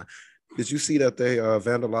cool, man. Did you see that they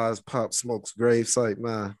vandalized Pop Smoke's grave site,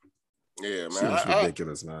 man? Yeah, man. Shit was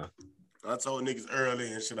ridiculous, man. I told niggas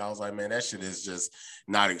early and shit. I was like, man, that shit is just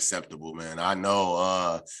not acceptable, man. I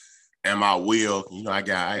know, and my will, you know,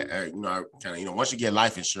 once you get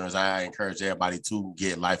life insurance, I encourage everybody to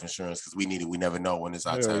get life insurance because we need it. We never know when it's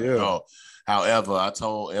our time to go. However, I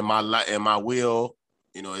told in my will,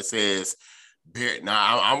 you know, it says,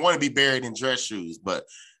 now I want to be buried in dress shoes, but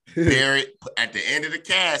buried at the end of the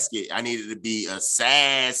casket, I needed to be a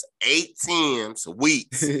size 8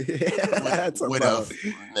 weeks. I'm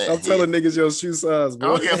telling niggas your shoe size,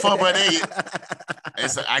 bro. I don't give a fuck about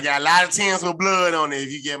that. I got a lot of 10s with blood on it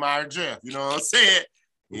if you get my address. You know what I'm saying?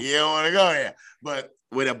 You don't want to go there. But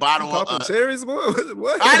with a bottle of Poppin Cherries, boy.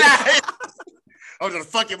 What? I'm just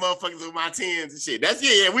fucking motherfuckers with my 10s and shit. That's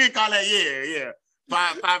we call that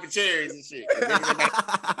Poppin Cherries and shit. They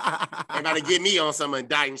about to get me on some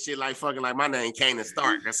indicting shit like fucking like my name Kanan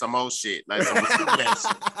Stark. That's some old shit. Like some stupid ass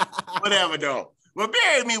shit. Whatever though. But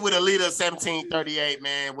bury me with a liter of 1738,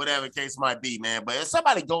 man, whatever the case might be, man. But if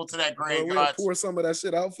somebody go to that graveyard, we'll pour some of that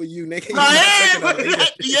shit out for you, nigga. No,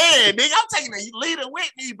 nigga, I'm taking a liter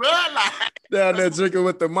with me, bro. Like down there drinking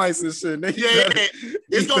with the mice and shit, nigga.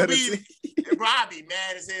 It's gonna be, bro. I be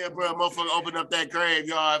mad as hell, bro. Motherfucker open up that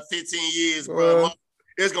graveyard 15 years, bro.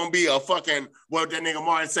 It's gonna be a fucking what that nigga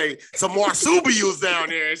Martin say, some more Subius down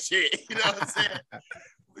there and shit. You know what I'm saying?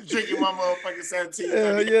 Drinking my motherfucking 17.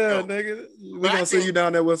 Hell yeah, nigga. We're gonna see you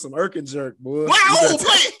down there with some Erkin jerk, boy. Wow,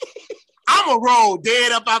 I'm a roll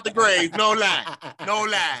dead up out the grave. No lie. No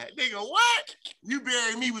lie. Nigga, what? You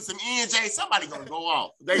bury me with some ENJ, somebody gonna go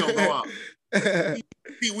off. They gonna go off.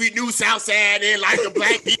 We knew Southside and like the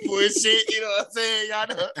black people and shit, you know what I'm saying? Y'all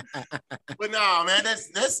know. But no, man,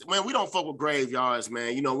 that's man, we don't fuck with graveyards,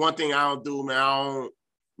 man. You know, one thing I don't do, man,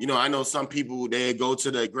 I know some people, they go to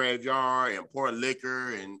the graveyard and pour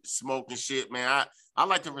liquor and smoke and shit, man. I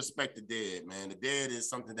like to respect the dead, man. The dead is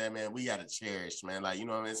something that, man, we gotta cherish, man. Like, you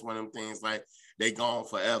know what I mean? It's one of them things like they gone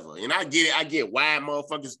forever. And I get it. I get why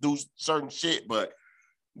motherfuckers do certain shit, but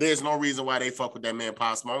there's no reason why they fuck with that man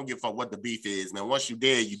Pop Smoke. I don't give a fuck what the beef is, man. Once you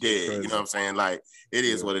dead, you dead. You know what I'm saying? Like, it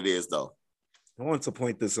is what it is, though. I want to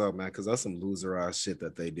point this out, man, because that's some loser ass shit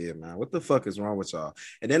that they did, man. What the fuck is wrong with y'all?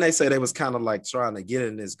 And then they say they was kind of like trying to get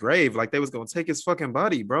in his grave, like they was gonna take his fucking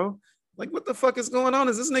body, bro. Like, what the fuck is going on?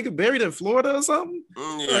 Is this nigga buried in Florida or something?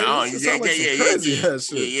 Yeah.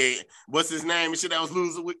 What's his name? Shit, that was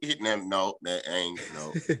loser with hitting them. No, that ain't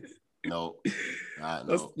no.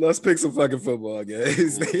 Let's pick some fucking football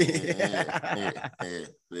games. Ain't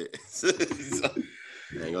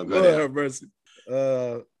gonna go there. Mercy.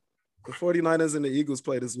 The 49ers and the Eagles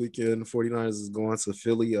play this weekend. 49ers is going to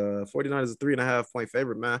Philly. 49ers is a 3.5-point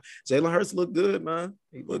favorite, man. Jalen Hurts looked good, man.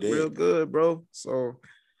 He looked real good, bro. So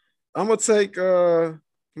I'm gonna take the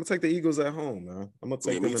Eagles at home, man. I'm gonna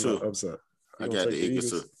take them in the upset. I got the Eagles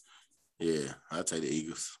too. Yeah, I'll take the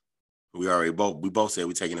Eagles. We both said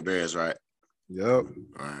we taking the Bears, right? Yep. All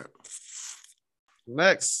right.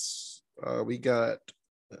 Next, we got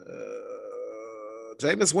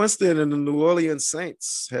Jameis Winston and the New Orleans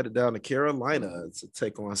Saints headed down to Carolina to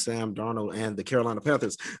take on Sam Darnold and the Carolina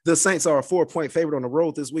Panthers. The Saints are a 4-point favorite on the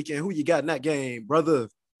road this weekend. Who you got in that game, brother?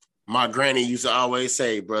 My granny used to always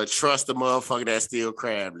say, bro, trust the motherfucker that steal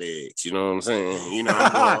crab legs. You know what I'm saying? You know,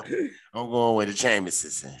 I'm going with the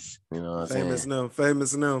Jamesons. You know what I'm saying?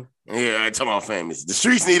 Famous now. Yeah, I talking about famous. The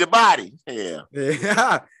streets need a body. Yeah.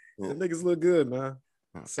 The niggas look good, man.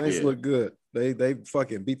 Saints look good. They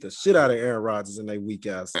fucking beat the shit out of Aaron Rodgers in their weak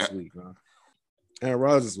ass this week, man. Aaron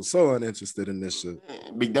Rodgers was so uninterested in this shit.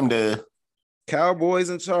 Beat them to Cowboys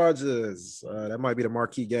and Chargers. That might be the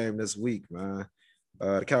marquee game this week, man.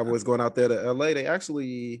 The Cowboys going out there to LA. They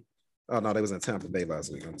actually, they was in Tampa Bay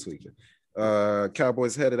last week. I'm tweaking.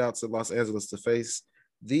 Cowboys headed out to Los Angeles to face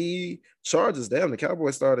the Chargers. Damn, the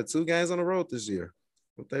Cowboys started 2 games on the road this year.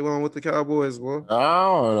 What they want with the Cowboys, boy? I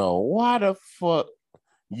don't know why the fuck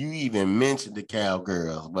you even mentioned the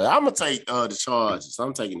Cowgirls, but I'm gonna take the Chargers.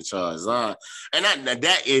 I'm taking the Chargers.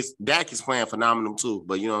 Dak is playing phenomenal too.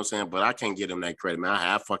 But you know what I'm saying. But I can't give them that credit, man.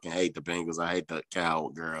 I fucking hate the Bengals. I hate the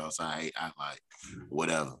Cowgirls. I like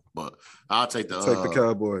whatever. But I'll take the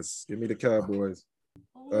Cowboys. Give me the Cowboys.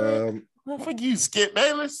 Fuck you, Skip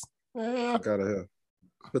Bayless. I gotta have.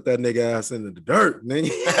 Put that nigga ass into the dirt, nigga.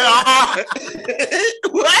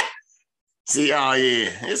 What? See, oh yeah,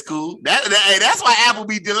 it's cool. That's why Apple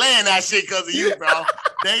be delaying that shit because of you, bro.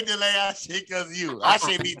 They delay our shit because of you. I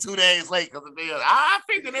should be 2 days late because of bills. I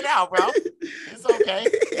figured it out, bro. It's okay.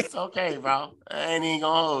 It's okay, bro. I ain't even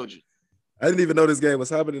gonna hold you. I didn't even know this game was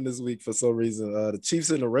happening this week for some reason. The Chiefs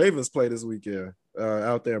and the Ravens play this weekend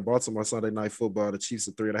out there in Baltimore Sunday Night Football. The Chiefs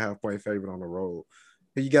are 3.5-point favorite on the road.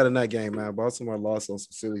 Who you got in that game, man? Baltimore lost on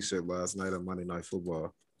some silly shit last night on Monday Night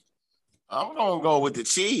Football. I'm gonna go with the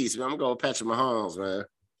Chiefs, man. I'm gonna go with Patrick Mahomes, man.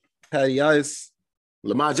 Patty Ice.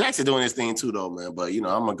 Lamar Jackson doing his thing too, though, man. But I'm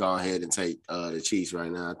gonna go ahead and take the Chiefs right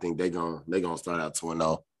now. I think they're gonna start out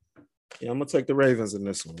 2-0. Yeah, I'm gonna take the Ravens in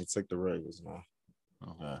this one. I'll take the Ravens now.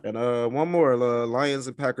 Okay. And one more, Lions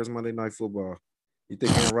and Packers Monday Night Football. You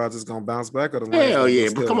think Aaron Rodgers is gonna bounce back or the Lions? Hell yeah,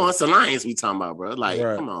 but come on, it's the Lions we talking about, bro. Like,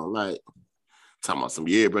 Come on, like talking about some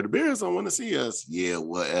bro. The Bears don't want to see us. Yeah,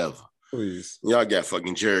 whatever. Please. Y'all got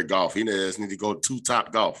fucking Jared Goff. He need to go to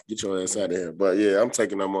Top Golf. Get your ass out of here. But yeah, I'm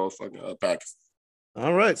taking them motherfucking Packers.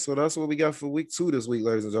 All right, so that's what we got for week 2 this week,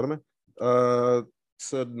 ladies and gentlemen.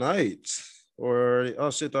 Tonight,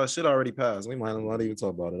 that shit already passed. We might not even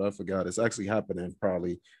talk about it. I forgot. It's actually happening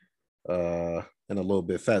probably in a little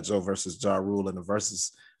bit. Fat Joe versus Ja Rule in the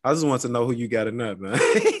versus. I just want to know who you got in that, man.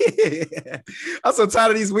 I'm so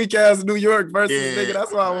tired of these weak ass New York versus nigga.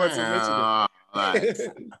 That's why I want to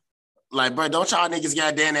mention it. Like, bro, don't y'all niggas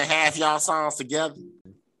goddamn half y'all songs together?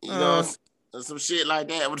 You know, some shit like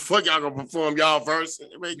that. What the fuck y'all gonna perform y'all verse?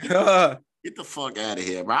 Get the fuck out of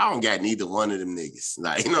here, bro. I don't got neither one of them niggas.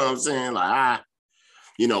 Like, you know what I'm saying? Like,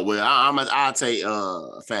 I'll take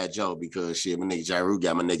Fat Joe because shit, my nigga Jaru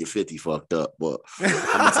got my nigga 50 fucked up. But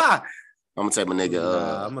I'm gonna take my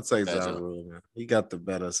nigga. I'm gonna take Ja Rule, man. He got the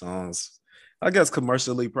better songs. I guess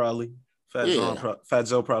commercially probably. Fat Yeah.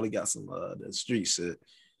 Joe probably got some the street shit.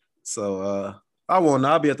 So I won't.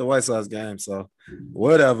 I'll be at the White Sox game. So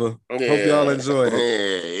whatever. Yeah. Hope y'all enjoyed it.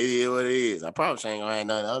 Yeah, it is what it is. I probably ain't gonna have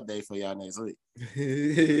nothing update for y'all next week.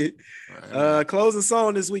 Closing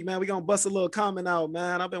song this week, man. We gonna bust a little comment out,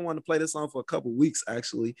 man. I've been wanting to play this song for a couple weeks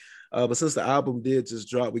actually, but since the album did just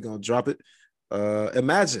drop, we gonna drop it.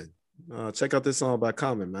 Imagine. Check out this song by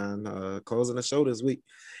Common, man. Closing the show this week,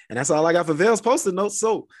 and that's all I got for Vale's Post-it notes.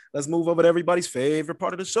 So let's move over to everybody's favorite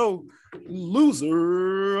part of the show,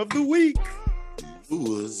 loser of the week.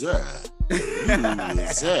 Loser.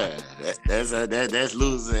 Loser. That's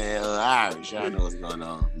loser in Irish. I know what's going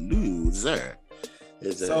on. Loser.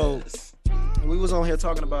 So we was on here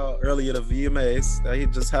talking about earlier the VMAs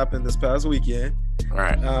that just happened this past weekend.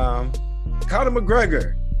 Right. Conor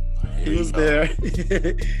McGregor, he was there.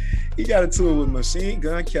 He got into it with Machine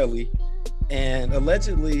Gun Kelly, and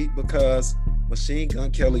allegedly because Machine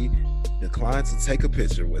Gun Kelly declined to take a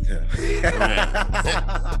picture with him.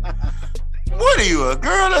 What are you, a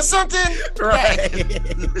girl or something? Right.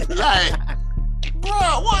 Like,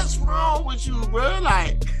 bro, what's wrong with you, bro?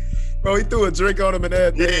 Like, bro, he threw a drink on him and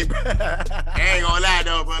everything. I ain't gonna lie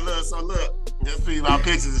though, but look, just for about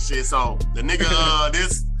pictures and shit. So the nigga,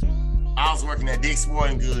 I was working at Dick's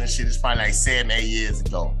Sporting Goods and shit. It's probably like 7-8 years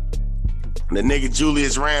ago. The nigga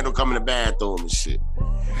Julius Randle come in the bathroom and shit.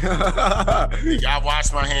 I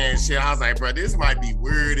washed my hands and shit. I was like, bro, this might be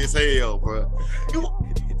weird as hell, bro. You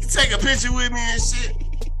take a picture with me and shit.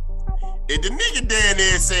 If the nigga down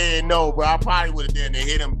there said no, bro, I probably would have done that,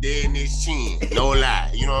 hit him dead in his chin. No lie.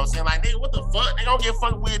 You know what I'm saying? Like, nigga, what the fuck? They gonna get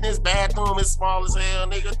fucking with in this bathroom. It's small as hell,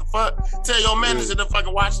 nigga. What the fuck? Tell your manager to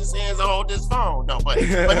fucking wash his hands and hold this phone. No, but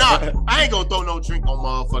no, I ain't gonna throw no drink on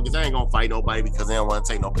motherfuckers. I ain't gonna fight nobody because they don't want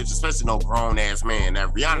to take no pictures, especially no grown ass man. Now,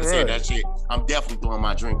 Rihanna said that shit. I'm definitely throwing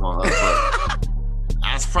my drink on her. But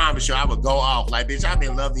I promise you, I would go off. Like, bitch, I've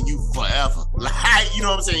been loving you forever. Like, you know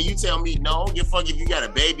what I'm saying? You tell me, no, give fuck if you got a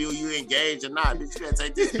baby or you engaged or not. Bitch, you gotta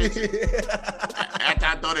take this picture. After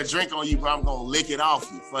I throw the drink on you, bro, I'm gonna lick it off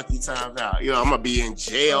you. Fuck you times out. You know, I'm gonna be in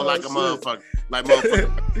jail like a motherfucker. Like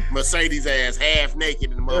motherfucker Mercedes ass half naked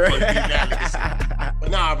and the motherfucker. But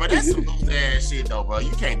nah, bro, that's some loose ass shit though, bro.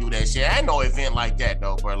 You can't do that shit. Ain't no event like that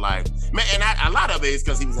though, bro. Like, man, and a lot of it is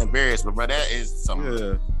because he was embarrassed, but bro, that is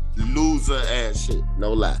some loser ass shit.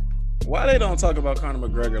 No lie. Why they don't talk about Conor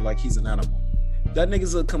McGregor like he's an animal? That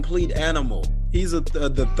nigga's a complete animal. He's the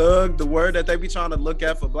thug, the word that they be trying to look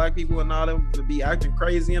at for black people and all them to be acting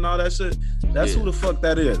crazy and all that shit. That's who the fuck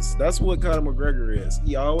that is. That's what Conor McGregor is.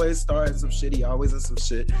 He always starting some shit. He always in some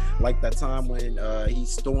shit. Like that time when he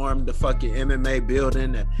stormed the fucking MMA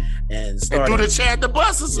building and started. And threw the chair at the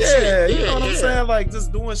bus or some shit. Yeah, you know what I'm saying? Like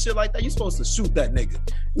just doing shit like that. You supposed to shoot that nigga.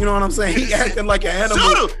 You know what I'm saying? He acting like an animal.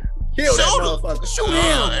 Shoot him. Kill that motherfucker. Shoot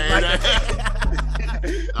him.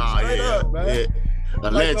 Straight up, man. Yeah.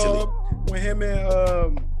 Allegedly. Like, when him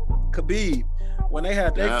and Khabib, when they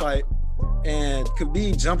had their fight, and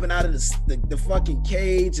Khabib jumping out of the fucking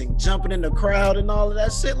cage and jumping in the crowd and all of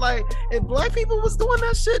that shit. Like, if black people was doing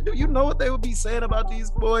that shit, do you know what they would be saying about these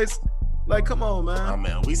boys? Like, come on, man. Oh,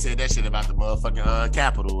 man, we said that shit about the motherfucking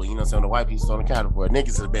Capitol. You know, some of the white people on the Capitol.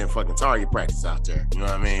 Niggas have been fucking target practice out there. You know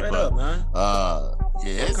what I mean? Straight up, man.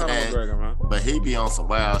 Yeah, it's man. But he be on some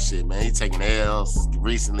wild shit, man. He taking L's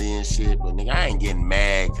recently and shit. But nigga, I ain't getting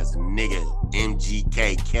mad because the nigga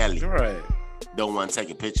MGK Kelly don't want to take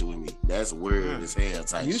a picture with me. That's weird as hell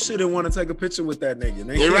type You shit. Shouldn't want to take a picture with that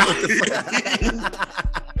nigga. You're right.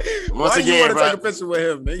 Once again, you want to take a picture with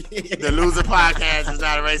him, nigga? The Loser Podcast is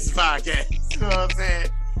not a racist podcast. You know what I'm saying?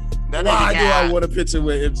 Why do I want a picture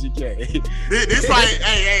with MGK? This like,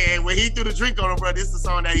 hey, when he threw the drink on him, bro, this is the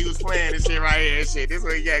song that he was playing and shit right here and shit. This is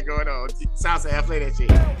what he got going on. Southside, play that shit.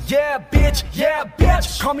 Yeah,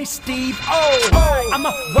 bitch. Call me Steve O. I'm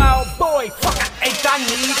a wild boy. Fuck, I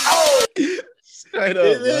need Straight up,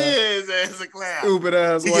 it is. It's a clown. Stupid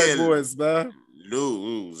ass white boys, man.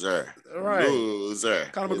 Loser. Right. Loser.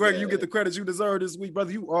 Conor McGregor, you get the credit you deserve this week,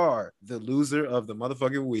 brother. You are the loser of the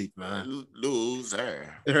motherfucking week, man.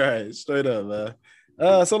 Loser. Right. Straight up, man.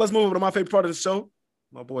 So let's move over to my favorite part of the show.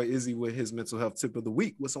 My boy Izzy with his mental health tip of the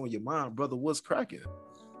week. What's on your mind, brother? What's cracking?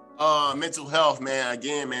 Mental health, man.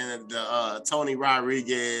 Again, man, the Tony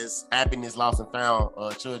Rodriguez Happiness Lost and Found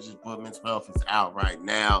children's book Mental Health is out right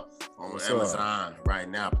now on Amazon right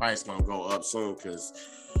now. Price gonna go up soon because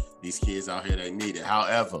these kids out here, they need it.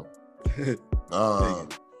 However,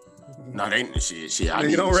 no, they shit.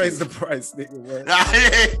 You don't raise the price, nigga.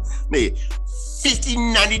 Nigga,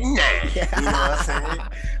 $50.99. You know what I'm saying?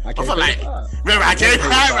 I can't remember, I can't.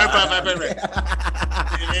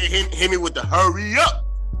 Hit me with the hurry up.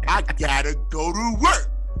 I gotta go to work.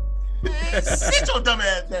 Man, sit your dumb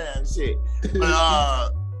ass down, shit.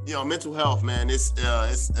 But mental health, man, it's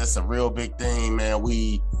a real big thing, man.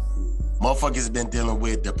 Motherfuckers been dealing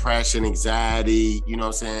with depression, anxiety, you know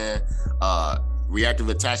what I'm saying? Reactive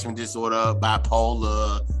attachment disorder,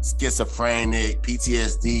 bipolar, schizophrenic,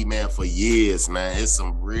 PTSD, man, for years, man. It's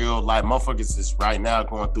some real life motherfuckers is right now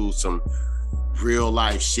going through some real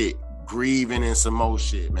life shit, grieving and some more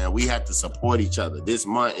shit, man. We have to support each other. This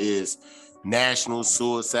month is National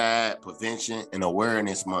Suicide Prevention and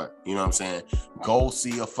Awareness Month. You know what I'm saying? Go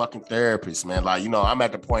see a fucking therapist, man. Like, I'm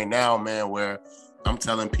at the point now, man, where I'm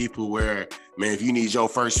telling people where, man, if you need your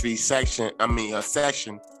first free session, you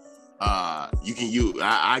can use,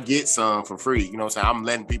 I get some for free. You know what I'm saying? I'm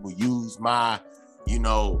letting people use my,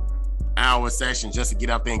 hour session just to get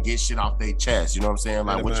out there and get shit off their chest. You know what I'm saying?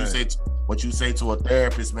 Like what you say to a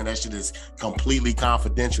therapist, man, that shit is completely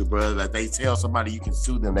confidential, bro. Like they tell somebody you can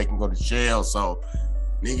sue them, they can go to jail. So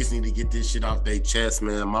niggas need to get this shit off their chest,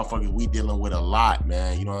 man. Motherfuckers, we dealing with a lot,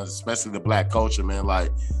 man. Especially the black culture, man.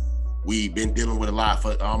 Like, we've been dealing with a lot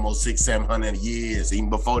for almost 600-700 years. Even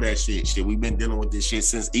before that shit, we've been dealing with this shit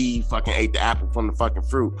since Eve fucking ate the apple from the fucking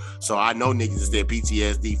fruit. So I know niggas is their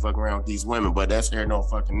PTSD fucking around with these women, but that's here no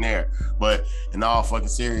fucking there. But in all fucking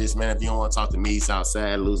serious, man, if you don't want to talk to me,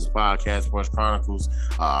 Southside Losers Podcast, Sports Chronicles,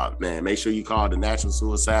 man, make sure you call the National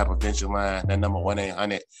Suicide Prevention Line. That number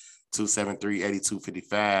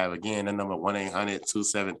 1-800-273-8255. Again, that number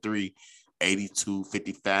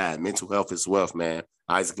 1-800-273-8255. Mental health is wealth, man.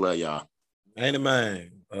 Isaac, love y'all. Ain't it, man?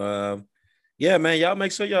 Yeah, man. Y'all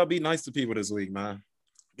make sure y'all be nice to people this week, man.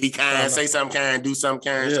 Be kind, say something kind, do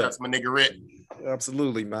something kind. Shout out to my nigga Rick.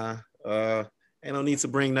 Absolutely, man. Ain't no need to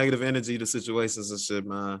bring negative energy to situations and shit,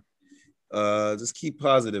 man. Just keep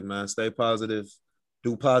positive, man. Stay positive.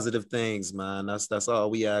 Do positive things, man. That's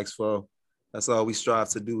all we ask for. That's all we strive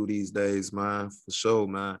to do these days, man. For sure,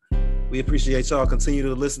 man. We appreciate y'all. Continue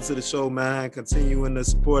to listen to the show, man. Continuing to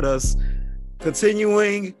support us.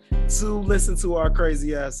 Continuing to listen to our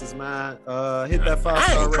crazy asses, man. Hit that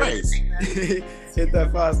 5-star rating. Hit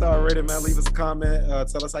that 5-star rating, man. Leave us a comment.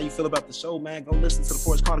 Tell us how you feel about the show, man. Go listen to the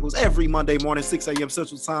Porch Chronicles every Monday morning, 6 a.m.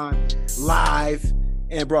 Central Time, live,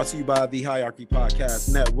 and brought to you by the Hierarchy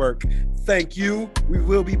Podcast Network. Thank you. We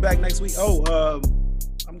will be back next week.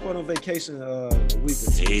 I'm going on vacation a week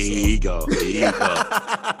or two. There you go.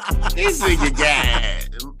 This nigga guy.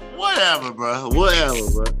 Whatever, bro.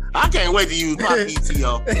 I can't wait to use my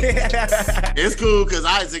PTO. It's cool because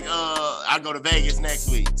Isaac, I go to Vegas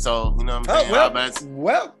next week. So, you know what I'm saying?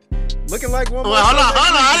 Well, looking like one more. Hold on.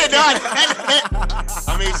 I didn't know it.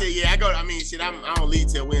 I don't leave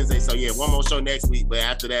till Wednesday. So, yeah, one more show next week. But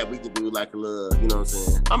after that, we can do like a little, you know what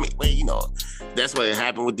I'm saying? That's what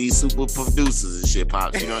happened with these super producers and shit,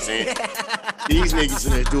 Pops. You know what I'm saying? These niggas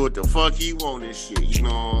in there do what the fuck he want and shit. You know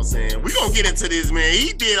what I'm saying? We gonna get into this, man.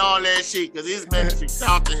 He did all that shit because his manager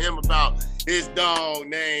talked to him about his dog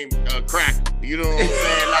named Cracker. You know what I'm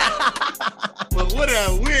saying? But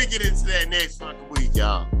whatever. We'll get into that next fucking week,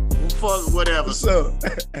 y'all. Fuck whatever. So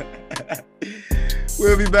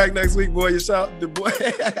we'll be back next week, boy. You shout the boy.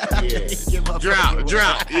 Yeah. Drought.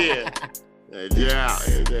 Yeah. Drought.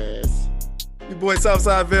 Your boy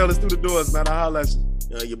Southside Vale. Let's do the doors, man. I'll holler at you.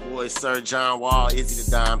 Your boy Sir John Wall, Izzy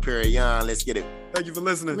the Don Perignon. Let's get it. Thank you for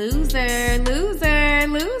listening. Loser.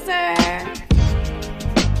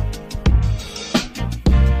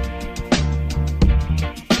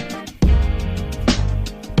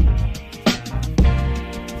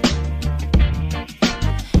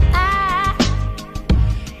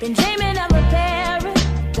 Been dreaming of a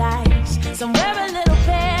paradise, somewhere a little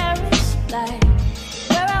Paris, like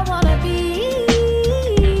where I wanna be.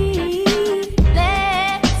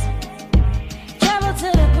 Let's travel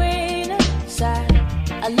to the greener side,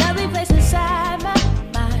 a lovely place inside my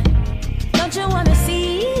mind. Don't you wanna see?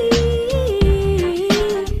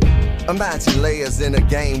 Imagine layers in a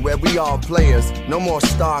game where we all players. No more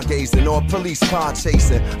stargazing or police car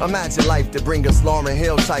chasing. Imagine life to bring us Lauryn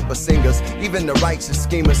Hill type of singers. Even the righteous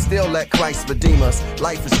schemers still let Christ redeem us.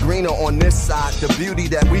 Life is greener on this side. The beauty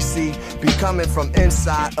that we see be coming from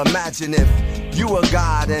inside. Imagine if you a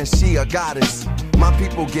god and she a goddess. My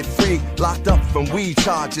people get free, locked up from weed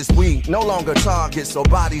charges. We no longer targets, so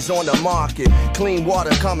bodies on the market. Clean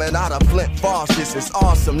water coming out of Flint faucets. It's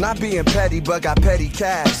awesome, not being petty, but got petty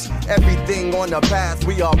cash. Everything on the path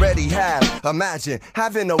we already have. Imagine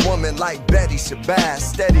having a woman like Betty Shabazz,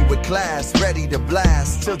 steady with class, ready to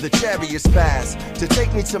blast till the chariots pass. To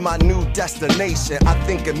take me to my new destination, I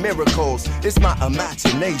think in miracles, it's my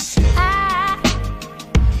imagination. I've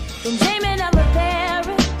been dreaming of a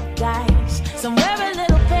paradise, somewhere a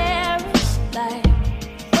little Paris, like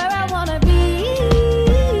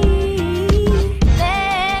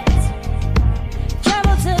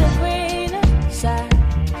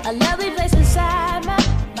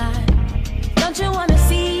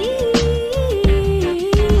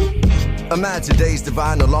Imagine days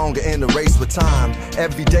divine, no longer in a race with time.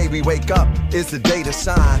 Every day we wake up is the day to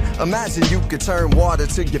shine. Imagine you could turn water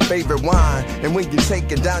to your favorite wine. And when you're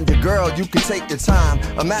taking down your girl, you can take your time.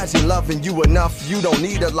 Imagine loving you enough, you don't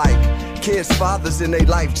need a like. Kids, fathers in their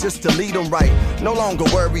life just to lead them right. No longer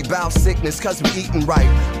worry about sickness cause we eating right.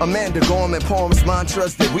 Amanda Gorman poems,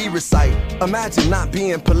 mantras that we recite. Imagine not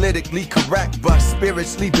being politically correct, but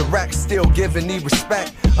spiritually direct, still giving me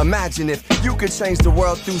respect. Imagine if you could change the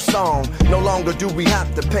world through song. No longer do we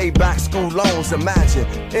have to pay back school loans. Imagine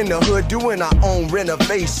in the hood doing our own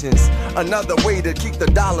renovations. Another way to keep the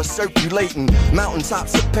dollar circulating.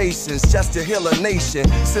 Mountaintops of patience just to heal a nation.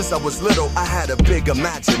 Since I was little, I had a big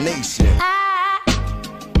imagination.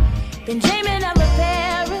 I've been dreaming of a